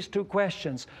answer these two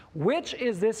questions. Which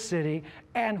is this city,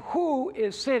 and who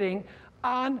is sitting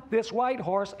on this white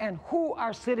horse, and who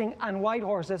are sitting on white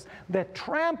horses that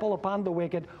trample upon the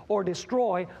wicked or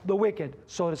destroy the wicked,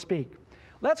 so to speak?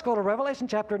 Let's go to Revelation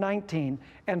chapter 19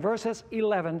 and verses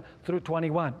 11 through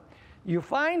 21. You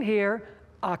find here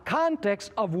a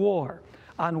context of war.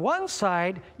 On one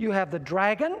side, you have the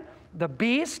dragon, the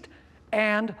beast,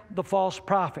 and the false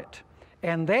prophet.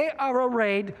 And they are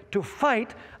arrayed to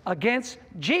fight against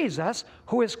Jesus,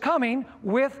 who is coming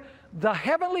with the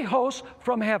heavenly host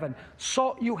from heaven.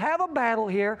 So you have a battle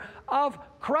here of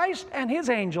Christ and his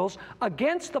angels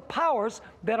against the powers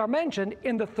that are mentioned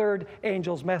in the third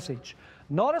angel's message.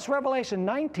 Notice Revelation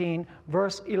 19,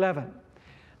 verse 11.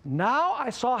 Now I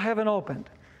saw heaven opened,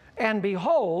 and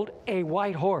behold, a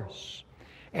white horse.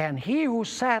 And he who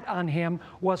sat on him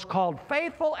was called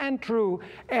Faithful and True,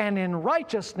 and in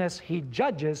righteousness he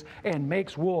judges and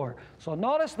makes war. So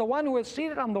notice the one who is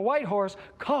seated on the white horse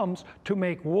comes to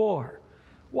make war.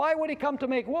 Why would he come to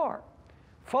make war?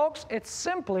 Folks, it's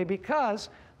simply because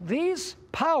these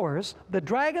powers, the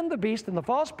dragon, the beast, and the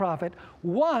false prophet,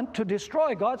 want to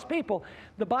destroy God's people.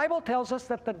 The Bible tells us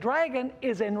that the dragon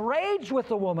is enraged with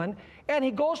the woman, and he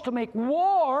goes to make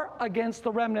war against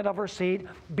the remnant of her seed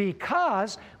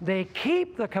because they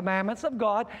keep the commandments of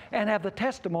God and have the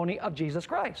testimony of Jesus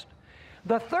Christ.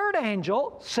 The third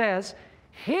angel says,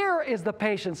 here is the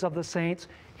patience of the saints.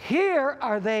 Here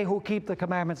are they who keep the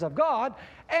commandments of God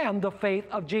and the faith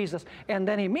of Jesus. And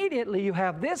then immediately you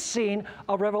have this scene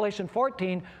of Revelation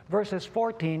 14, verses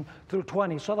 14 through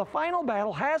 20. So the final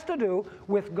battle has to do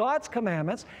with God's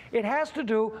commandments. It has to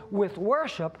do with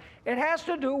worship. It has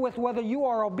to do with whether you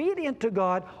are obedient to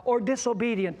God or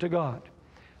disobedient to God.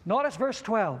 Notice verse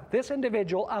 12. This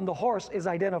individual on the horse is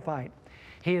identified.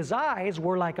 His eyes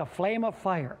were like a flame of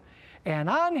fire, and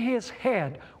on his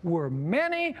head were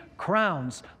many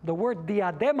crowns. The word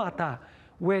diademata,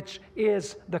 which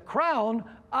is the crown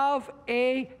of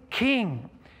a king.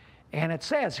 And it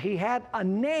says he had a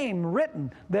name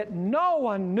written that no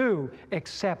one knew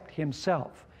except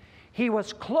himself. He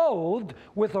was clothed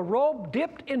with a robe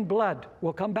dipped in blood.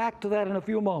 We'll come back to that in a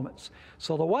few moments.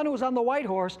 So the one who's on the white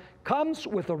horse comes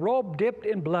with a robe dipped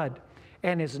in blood,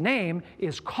 and his name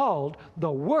is called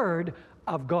the Word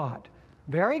of God.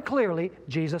 Very clearly,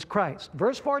 Jesus Christ.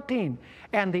 Verse 14,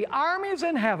 and the armies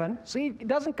in heaven, see, he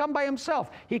doesn't come by himself.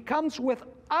 He comes with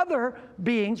other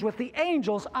beings, with the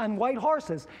angels on white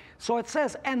horses. So it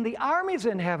says, and the armies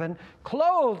in heaven,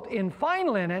 clothed in fine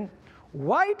linen,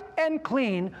 white and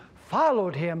clean,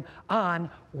 followed him on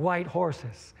white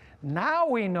horses. Now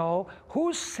we know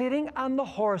who's sitting on the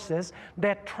horses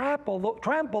that trample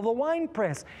the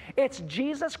winepress. It's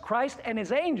Jesus Christ and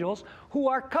his angels who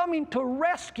are coming to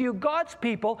rescue God's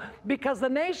people because the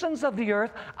nations of the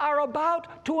earth are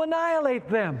about to annihilate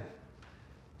them.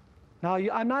 Now,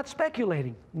 I'm not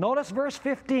speculating. Notice verse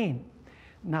 15.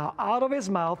 Now, out of his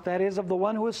mouth, that is of the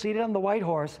one who is seated on the white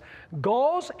horse,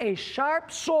 goes a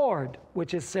sharp sword,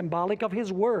 which is symbolic of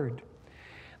his word,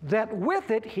 that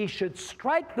with it he should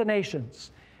strike the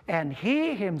nations, and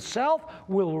he himself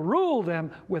will rule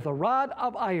them with a rod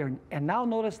of iron. And now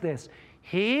notice this.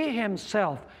 He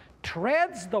himself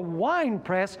treads the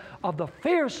winepress of the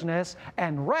fierceness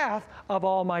and wrath of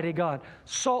Almighty God.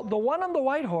 So the one on the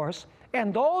white horse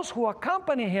and those who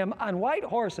accompany him on white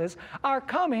horses are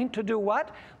coming to do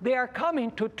what? They are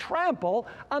coming to trample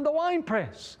on the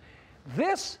winepress.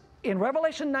 This in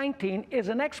Revelation 19 is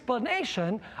an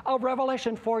explanation of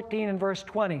Revelation 14 and verse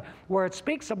 20, where it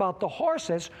speaks about the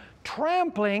horses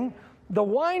trampling the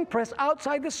winepress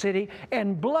outside the city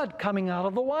and blood coming out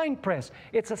of the winepress.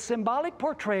 It's a symbolic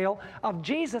portrayal of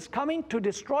Jesus coming to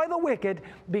destroy the wicked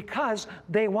because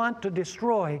they want to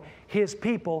destroy his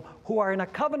people who are in a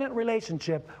covenant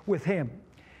relationship with him.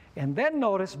 And then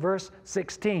notice verse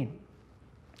 16.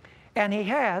 And he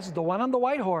has, the one on the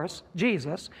white horse,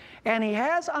 Jesus, and he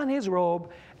has on his robe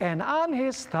and on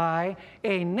his thigh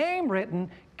a name written,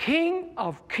 King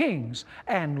of Kings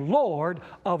and Lord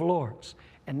of Lords.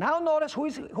 And now notice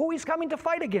who he's coming to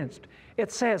fight against.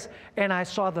 It says, and I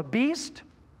saw the beast,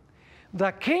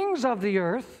 the kings of the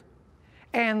earth,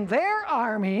 and their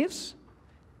armies.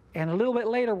 And a little bit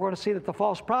later, we're going to see that the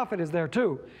false prophet is there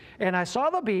too. And I saw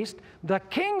the beast, the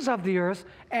kings of the earth,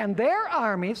 and their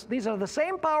armies, these are the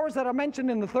same powers that are mentioned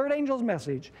in the third angel's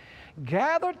message,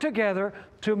 gathered together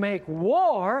to make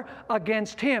war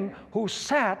against him who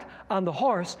sat on the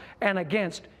horse and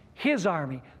against his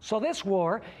army. So this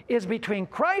war is between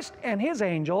Christ and his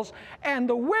angels and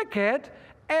the wicked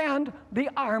and the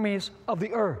armies of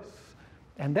the earth.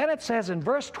 And then it says in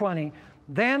verse 20,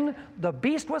 then the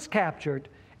beast was captured,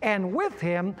 and with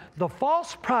him the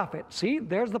false prophet. See,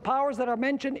 there's the powers that are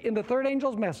mentioned in the third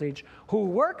angel's message, who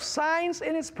works signs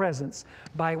in his presence,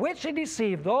 by which he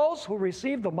deceived those who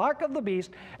received the mark of the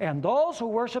beast and those who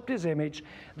worshipped his image.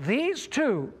 These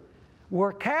two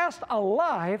were cast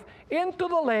alive into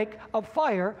the lake of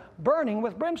fire burning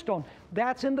with brimstone.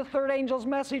 That's in the third angel's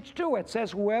message too. It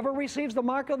says whoever receives the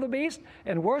mark of the beast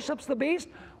and worships the beast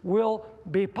will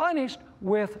be punished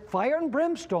with fire and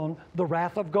brimstone, the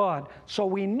wrath of God. So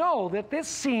we know that this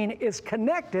scene is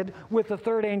connected with the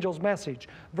third angel's message.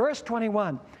 Verse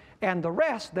 21, and the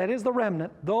rest, that is the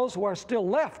remnant, those who are still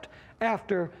left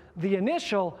after the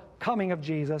initial coming of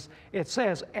Jesus, it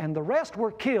says, and the rest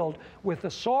were killed with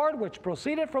the sword which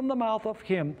proceeded from the mouth of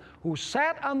him who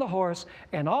sat on the horse,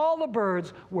 and all the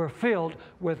birds were filled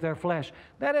with their flesh.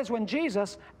 That is, when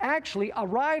Jesus actually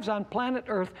arrives on planet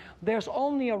Earth, there's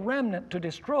only a remnant to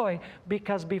destroy,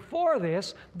 because before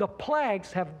this, the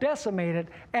plagues have decimated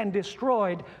and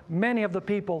destroyed many of the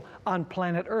people on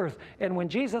planet Earth. And when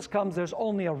Jesus comes, there's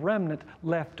only a remnant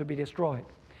left to be destroyed.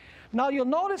 Now you'll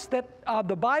notice that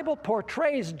the Bible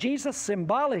portrays Jesus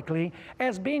symbolically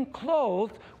as being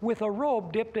clothed with a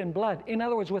robe dipped in blood. In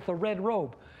other words, with a red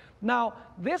robe. Now,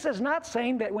 this is not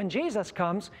saying that when Jesus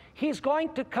comes, he's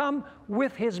going to come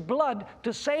with his blood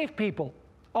to save people.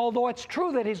 Although it's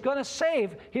true that he's going to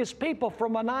save his people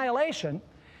from annihilation,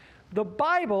 the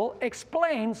Bible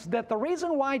explains that the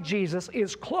reason why Jesus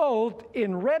is clothed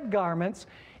in red garments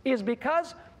is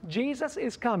because Jesus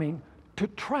is coming to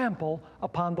trample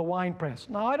upon the winepress.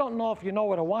 Now, I don't know if you know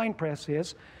what a winepress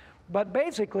is, but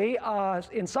basically,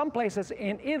 in some places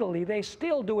in Italy, they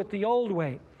still do it the old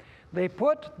way. They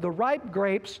put the ripe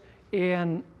grapes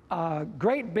in a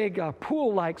great big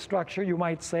pool-like structure, you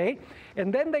might say,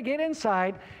 and then they get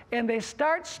inside and they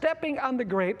start stepping on the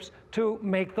grapes to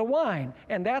make the wine,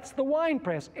 and that's the wine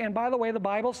press. And by the way, the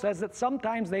Bible says that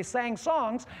sometimes they sang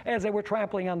songs as they were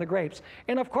trampling on the grapes.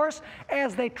 And of course,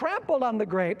 as they trampled on the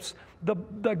grapes,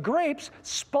 the grapes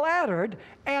splattered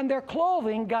and their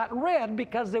clothing got red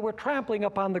because they were trampling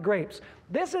upon the grapes.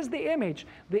 This is the image.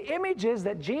 The image is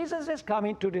that Jesus is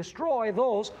coming to destroy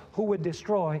those who would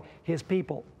destroy his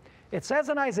people. It says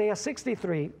in Isaiah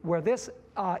 63, where this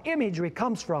imagery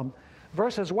comes from,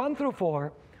 verses 1 through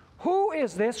 4, who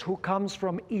is this who comes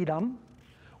from Edom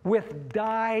with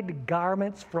dyed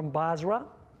garments from Basra?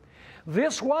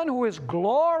 This one who is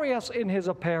glorious in his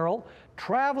apparel,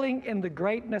 traveling in the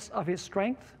greatness of his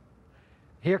strength?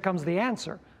 Here comes the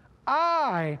answer.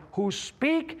 I who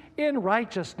speak in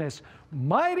righteousness,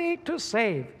 mighty to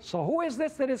save. So who is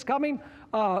this that is coming,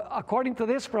 according to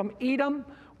this, from Edom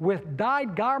with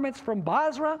dyed garments from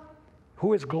Basra?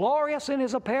 Who is glorious in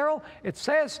his apparel? It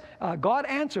says, God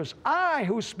answers, I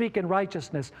who speak in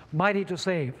righteousness, mighty to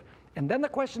save. And then the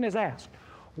question is asked,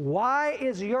 why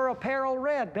is your apparel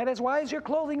red? That is, why is your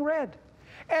clothing red?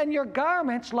 And your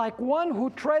garments like one who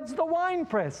treads the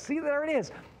winepress. See, there it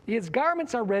is. His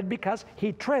garments are red because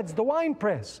he treads the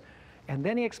winepress. And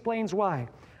then he explains why.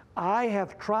 I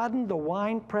have trodden the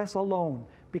winepress alone,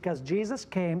 because Jesus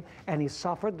came and he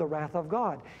suffered the wrath of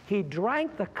God. He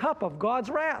drank the cup of God's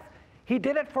wrath. He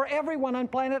did it for everyone on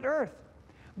planet Earth.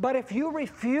 But if you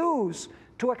refuse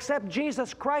to accept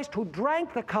Jesus Christ, who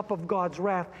drank the cup of God's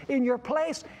wrath in your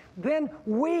place, then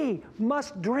we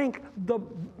must drink the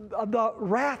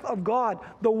wrath of God,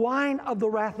 the wine of the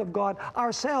wrath of God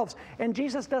ourselves. And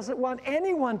Jesus doesn't want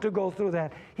anyone to go through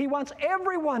that. He wants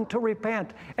everyone to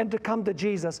repent and to come to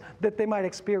Jesus, that they might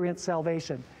experience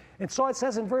salvation. And so it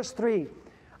says in verse 3,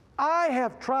 I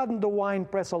have trodden the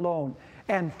winepress alone,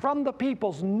 and from the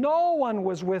peoples no one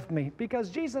was with me, because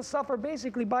Jesus suffered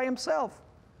basically by himself.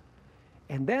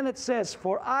 And then it says,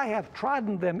 for I have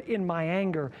trodden them in my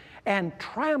anger and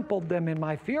trampled them in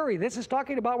my fury. This is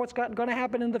talking about what's going to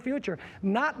happen in the future.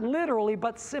 Not literally,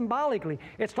 but symbolically.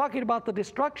 It's talking about the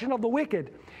destruction of the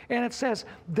wicked. And it says,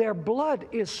 their blood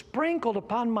is sprinkled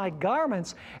upon my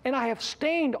garments, and I have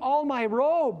stained all my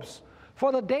robes.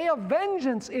 For the day of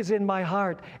vengeance is in my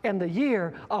heart, and the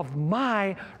year of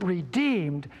my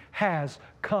redeemed has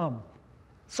come.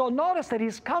 So notice that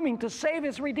he's coming to save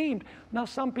his redeemed. Now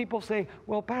some people say,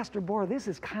 well, Pastor Bohr, this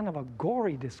is kind of a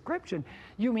gory description.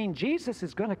 You mean Jesus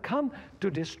is going to come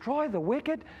to destroy the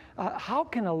wicked? How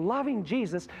can a loving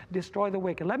Jesus destroy the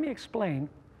wicked? Let me explain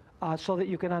so that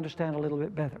you can understand a little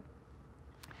bit better.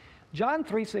 John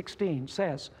 3:16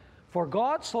 says, for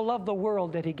God so loved the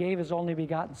world that he gave his only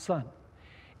begotten Son.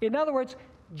 In other words,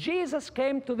 Jesus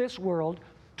came to this world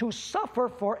to suffer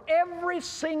for every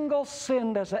single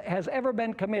sin that has ever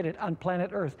been committed on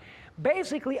planet Earth.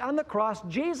 Basically, on the cross,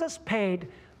 Jesus paid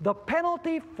the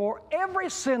penalty for every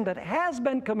sin that has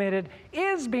been committed,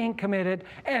 is being committed,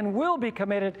 and will be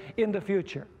committed in the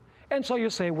future. And so you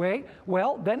say, wait,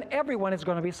 well, then everyone is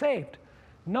going to be saved.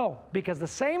 No, because the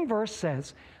same verse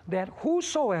says that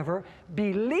whosoever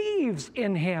believes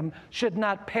in him should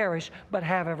not perish, but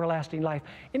have everlasting life.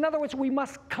 In other words, we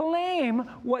must claim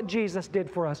what Jesus did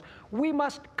for us. We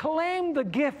must claim the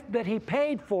gift that he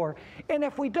paid for. And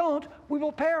if we don't, we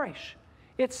will perish.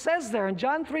 It says there in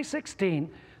John 3:16,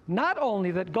 not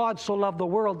only that God so loved the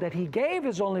world that he gave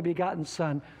his only begotten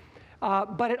Son,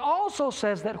 but it also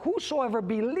says that whosoever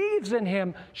believes in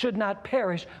him should not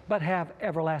perish, but have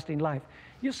everlasting life.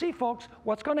 You see, folks,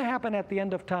 what's going to happen at the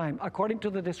end of time, according to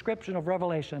the description of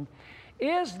Revelation,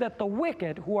 is that the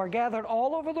wicked who are gathered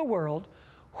all over the world,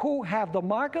 who have the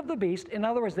mark of the beast, in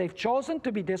other words, they've chosen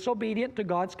to be disobedient to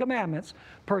God's commandments,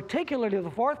 particularly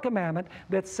the fourth commandment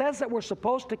that says that we're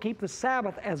supposed to keep the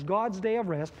Sabbath as God's day of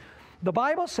rest. The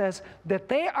Bible says that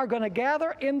they are going to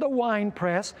gather in the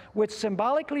winepress, which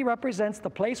symbolically represents the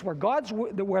place where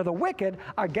where the wicked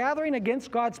are gathering against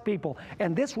God's people.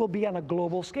 And this will be on a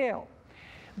global scale.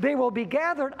 They will be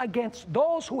gathered against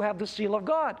those who have the seal of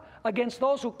God, against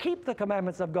those who keep the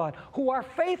commandments of God, who are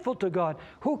faithful to God,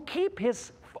 who keep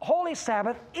his holy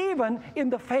Sabbath even in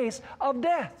the face of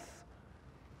death.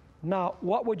 Now,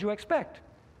 what would you expect?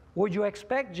 Would you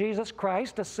expect Jesus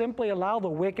Christ to simply allow the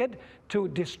wicked to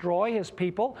destroy his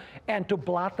people and to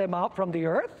blot them out from the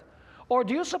earth? Or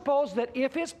do you suppose that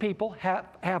if his people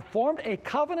have formed a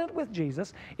covenant with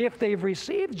Jesus, if they've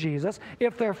received Jesus,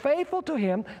 if they're faithful to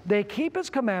him, they keep his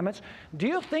commandments, do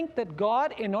you think that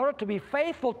God, in order to be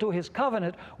faithful to his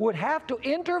covenant, would have to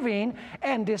intervene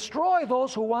and destroy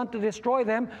those who want to destroy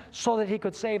them so that he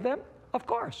could save them? Of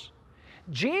course.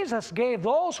 Jesus gave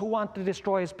those who want to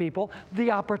destroy his people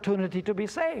the opportunity to be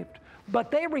saved. But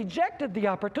they rejected the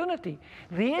opportunity.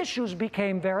 The issues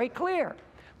became very clear.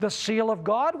 The seal of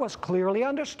God was clearly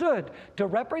understood to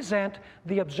represent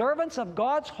the observance of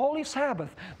God's holy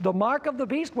Sabbath. The mark of the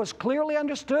beast was clearly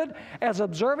understood as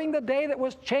observing the day that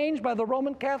was changed by the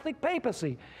Roman Catholic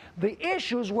papacy. The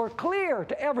issues were clear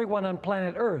to everyone on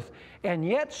planet Earth, and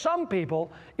yet some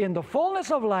people, in the fullness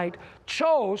of light,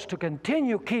 chose to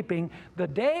continue keeping the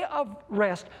day of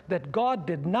rest that God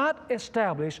did not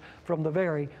establish from the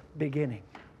very beginning.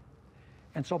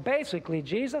 And so basically,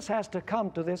 Jesus has to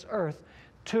come to this earth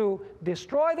to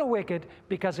destroy the wicked,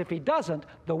 because if he doesn't,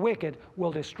 the wicked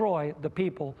will destroy the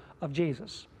people of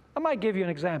Jesus. I might give you an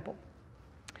example.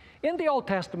 In the Old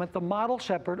Testament, the model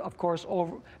shepherd, of course,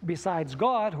 besides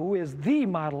God, who is the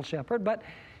model shepherd, but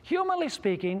humanly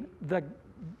speaking, the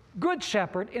good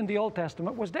shepherd in the Old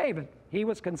Testament was David. He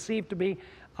was conceived to be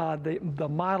the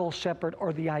model shepherd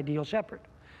or the ideal shepherd.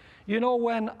 You know,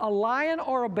 when a lion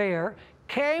or a bear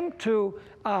came to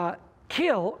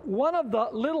kill one of the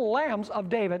little lambs of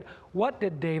David, what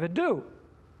did David do?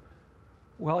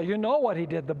 Well, you know what he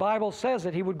did. The Bible says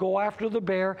that he would go after the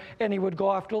bear, and he would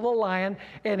go after the lion,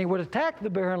 and he would attack the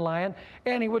bear and lion,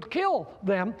 and he would kill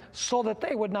them so that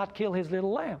they would not kill his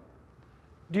little lamb.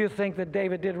 Do you think that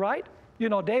David did right? You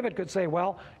know, David could say,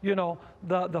 well, you know,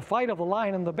 the fight of the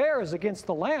lion and the bear is against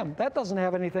the lamb. That doesn't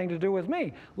have anything to do with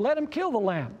me. Let him kill the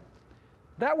lamb.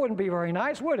 That wouldn't be very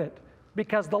nice, would it?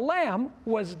 Because the lamb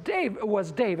was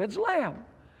David's lamb.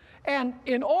 And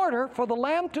in order for the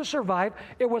lamb to survive,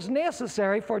 it was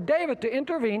necessary for David to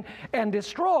intervene and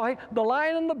destroy the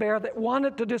lion and the bear that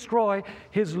wanted to destroy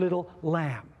his little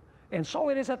lamb. And so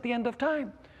it is at the end of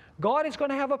time. God is going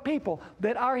to have a people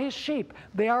that are his sheep.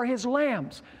 They are his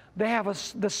lambs. They have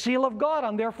the seal of God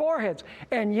on their foreheads.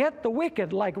 And yet the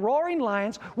wicked, like roaring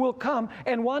lions, will come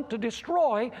and want to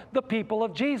destroy the people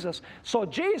of Jesus. So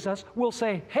Jesus will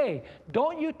say, hey,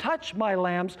 don't you touch my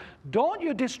lambs. Don't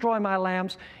you destroy my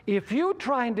lambs. If you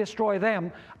try and destroy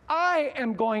them, I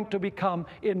am going to become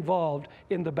involved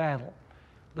in the battle.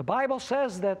 The Bible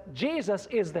says that Jesus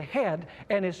is the head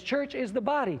and his church is the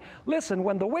body. Listen,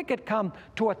 when the wicked come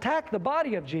to attack the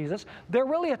body of Jesus, they're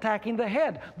really attacking the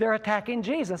head. They're attacking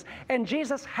Jesus. And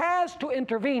Jesus has to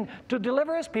intervene to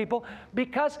deliver his people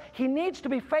because he needs to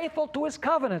be faithful to his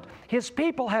covenant. His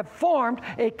people have formed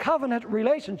a covenant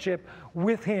relationship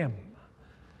with him.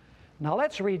 Now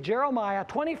let's read Jeremiah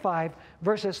 25,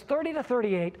 verses 30 to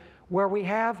 38, where we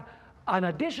have an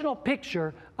additional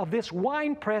picture of this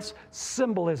winepress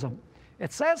symbolism.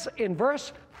 It says in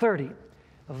verse 30,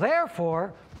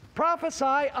 therefore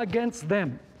prophesy against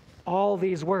them all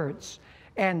these words,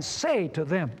 and say to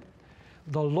them,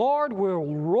 The Lord will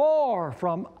roar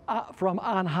from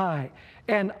on high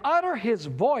and utter his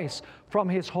voice from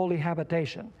his holy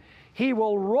habitation. He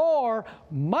will roar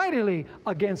mightily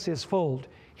against his fold.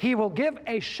 He will give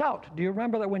a shout. Do you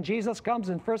remember that when Jesus comes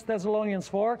in 1 Thessalonians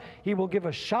 4, he will give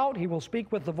a shout. He will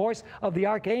speak with the voice of the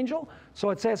archangel. So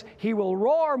it says, he will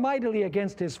roar mightily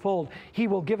against his fold. He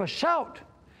will give a shout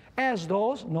as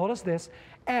those, notice this,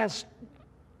 as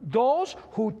those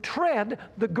who tread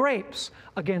the grapes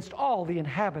against all the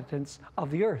inhabitants of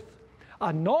the earth.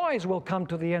 A noise will come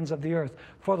to the ends of the earth,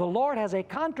 for the Lord has a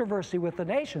controversy with the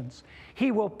nations.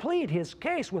 He will plead his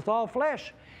case with all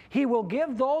flesh. He will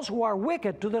give those who are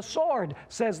wicked to the sword,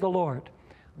 says the Lord.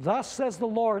 Thus says the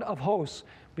Lord of hosts,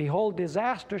 behold,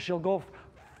 disaster shall go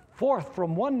forth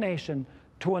from one nation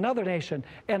to another nation,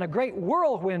 and a great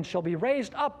whirlwind shall be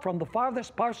raised up from the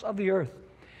farthest parts of the earth.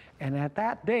 And at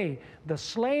that day, the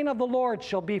slain of the Lord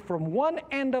shall be from one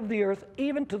end of the earth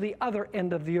even to the other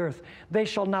end of the earth. They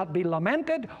shall not be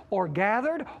lamented or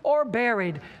gathered or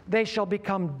buried. They shall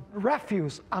become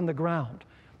refuse on the ground.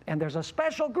 And there's a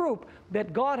special group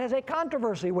that God has a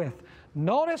controversy with.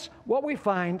 Notice what we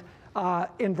find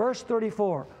in verse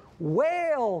 34.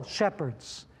 Wail,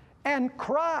 shepherds, and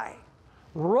cry.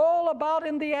 Roll about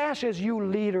in the ashes, you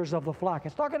leaders of the flock.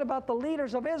 It's talking about the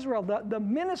leaders of Israel, the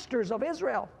ministers of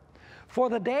Israel. For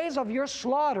the days of your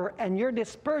slaughter and your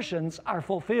dispersions are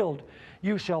fulfilled.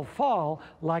 You shall fall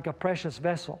like a precious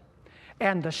vessel.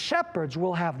 And the shepherds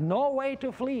will have no way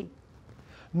to flee,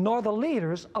 nor the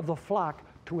leaders of the flock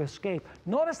to escape.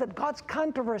 Notice that God's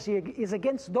controversy is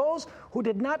against those who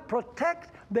did not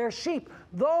protect their sheep,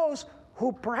 those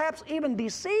who perhaps even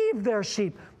deceived their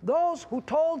sheep, those who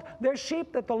told their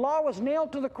sheep that the law was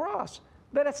nailed to the cross,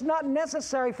 that it's not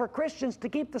necessary for Christians to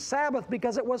keep the Sabbath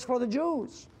because it was for the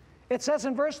Jews. It says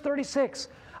in verse 36,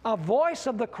 a voice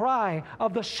of the cry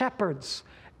of the shepherds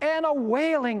and a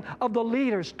wailing of the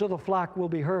leaders to the flock will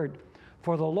be heard.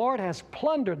 For the Lord has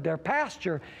plundered their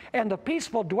pasture, and the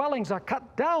peaceful dwellings are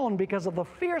cut down because of the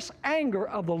fierce anger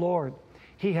of the Lord.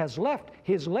 He has left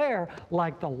his lair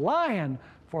like the lion,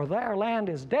 for their land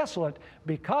is desolate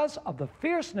because of the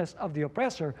fierceness of the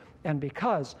oppressor and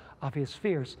because of his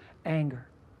fierce anger.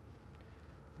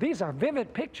 These are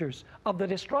vivid pictures of the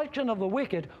destruction of the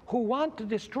wicked who want to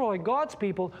destroy God's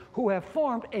people who have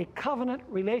formed a covenant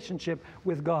relationship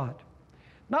with God.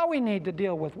 Now we need to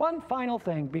deal with one final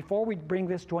thing before we bring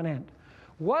this to an end.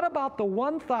 What about the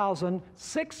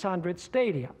 1,600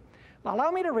 stadia? Now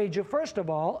allow me to read you, first of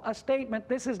all, a statement.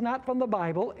 This is not from the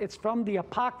Bible. It's from the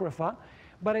Apocrypha.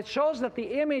 But it shows that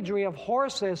the imagery of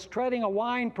horses treading a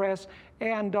winepress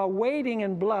and wading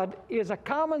in blood is a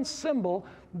common symbol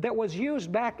that was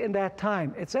used back in that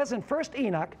time. It says in 1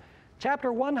 Enoch,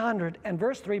 chapter 100 and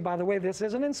verse 3, by the way, this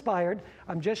isn't inspired.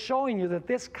 I'm just showing you that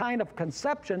this kind of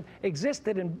conception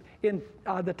existed in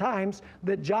the times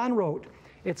that John wrote.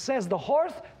 It says, the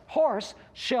horse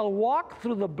shall walk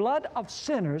through the blood of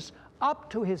sinners up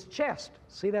to his chest.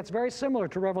 See, that's very similar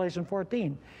to Revelation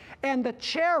 14. And the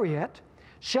chariot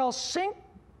shall sink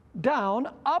down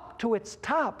up to its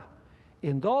top.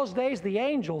 In those days the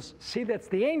angels, see, that's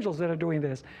the angels that are doing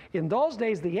this. In those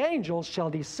days the angels shall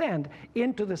descend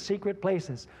into the secret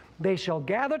places. They shall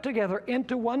gather together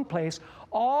into one place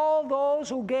all those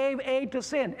who gave aid to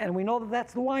sin. And we know that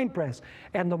that's the winepress.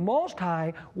 And the Most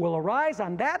High will arise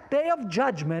on that day of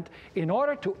judgment in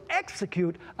order to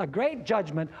execute a great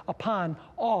judgment upon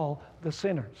all the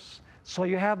sinners. So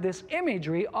you have this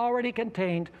imagery already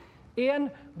contained in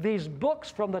these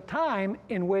books from the time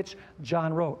in which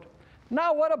John wrote.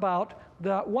 Now what about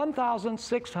the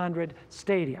 1,600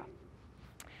 stadia?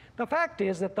 The fact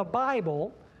is that the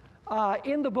Bible,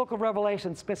 in the book of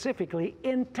Revelation specifically,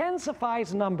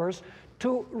 intensifies numbers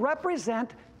to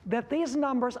represent that these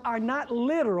numbers are not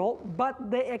literal, but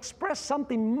they express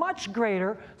something much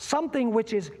greater, something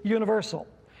which is universal.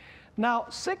 Now,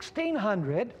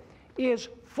 1,600 is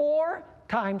 4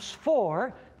 times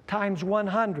 4 times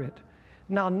 100.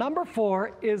 Now, number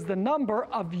 4 is the number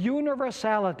of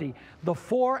universality, the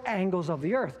 4 angles of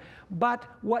the earth. But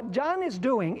what John is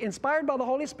doing, inspired by the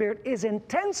Holy Spirit, is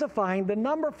intensifying the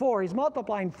number 4. He's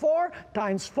multiplying 4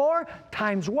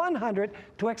 times 100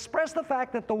 to express the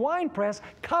fact that the winepress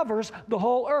covers the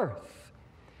whole earth.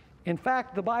 In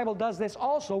fact, the Bible does this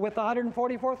also with the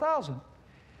 144,000.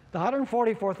 The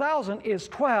 144,000 is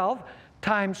 12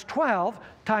 times 12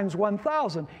 times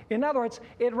 1,000. In other words,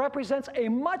 it represents a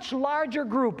much larger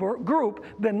group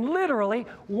than literally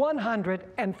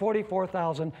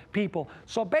 144,000 people.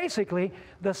 So basically,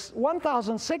 this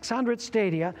 1,600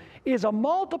 stadia is a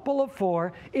multiple of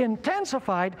 4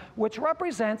 intensified, which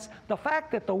represents the fact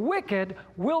that the wicked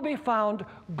will be found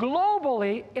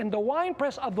globally in the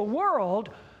winepress of the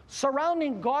world,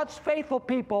 surrounding God's faithful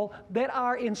people that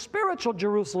are in spiritual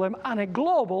Jerusalem on a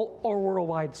global or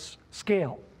worldwide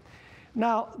scale.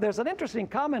 Now, there's an interesting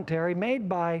commentary made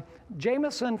by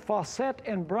Jameson, Fawcett,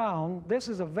 and Brown. This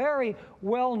is a very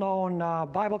well-known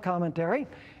Bible commentary.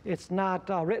 It's not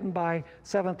written by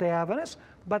Seventh-day Adventists,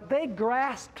 but they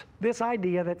grasped this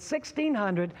idea that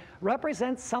 1,600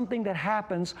 represents something that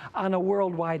happens on a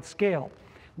worldwide scale.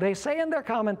 They say in their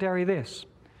commentary this: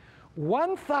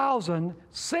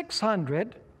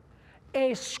 1,600,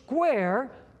 a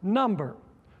square number,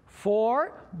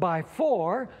 4 by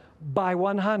 4 by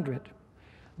 100.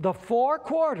 The 4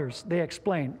 quarters, they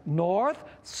explain, north,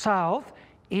 south,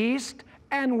 east,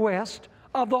 and west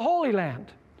of the Holy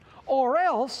Land, or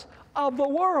else of the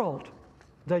world,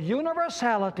 the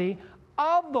universality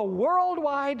of the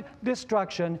worldwide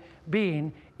destruction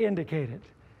being indicated.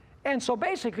 And so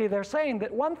basically they're saying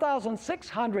that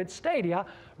 1,600 stadia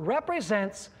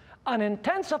represents an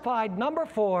intensified number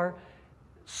 4,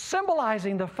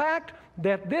 symbolizing the fact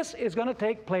that this is going to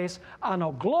take place on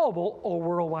a global or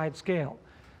worldwide scale.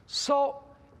 So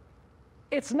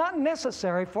it's not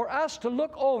necessary for us to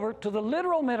look over to the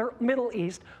literal Middle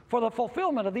East for the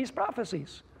fulfillment of these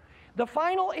prophecies. The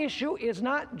final issue is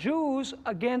not Jews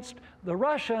against the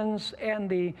Russians and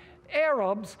the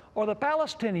Arabs or the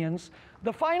Palestinians.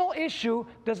 The final issue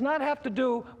does not have to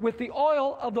do with the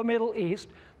oil of the Middle East.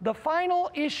 The final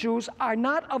issues are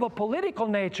not of a political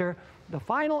nature. The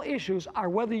final issues are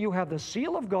whether you have the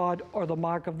seal of God or the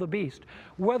mark of the beast,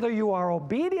 whether you are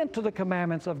obedient to the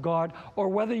commandments of God or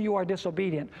whether you are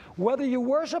disobedient, whether you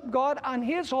worship God on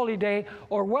His holy day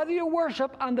or whether you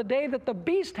worship on the day that the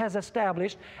beast has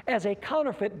established as a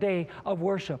counterfeit day of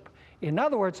worship. In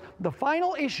other words, the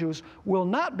final issues will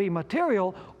not be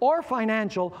material or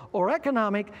financial or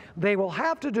economic. They will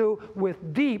have to do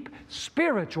with deep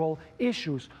spiritual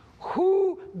issues.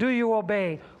 Who do you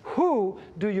obey? Who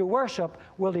do you worship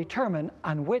will determine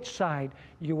on which side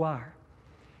you are.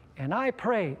 And I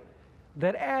pray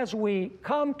that as we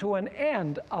come to an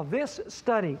end of this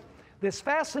study, this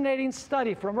fascinating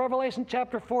study from Revelation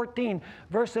chapter 14,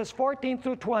 verses 14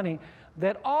 through 20,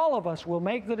 that all of us will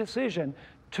make the decision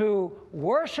to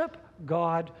worship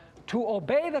God, to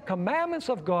obey the commandments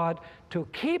of God, to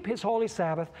keep His holy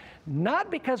Sabbath,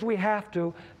 not because we have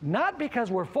to, not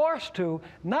because we're forced to,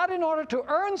 not in order to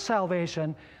earn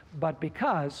salvation, but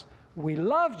because we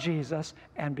love Jesus,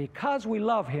 and because we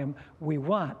love Him, we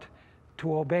want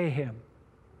to obey Him.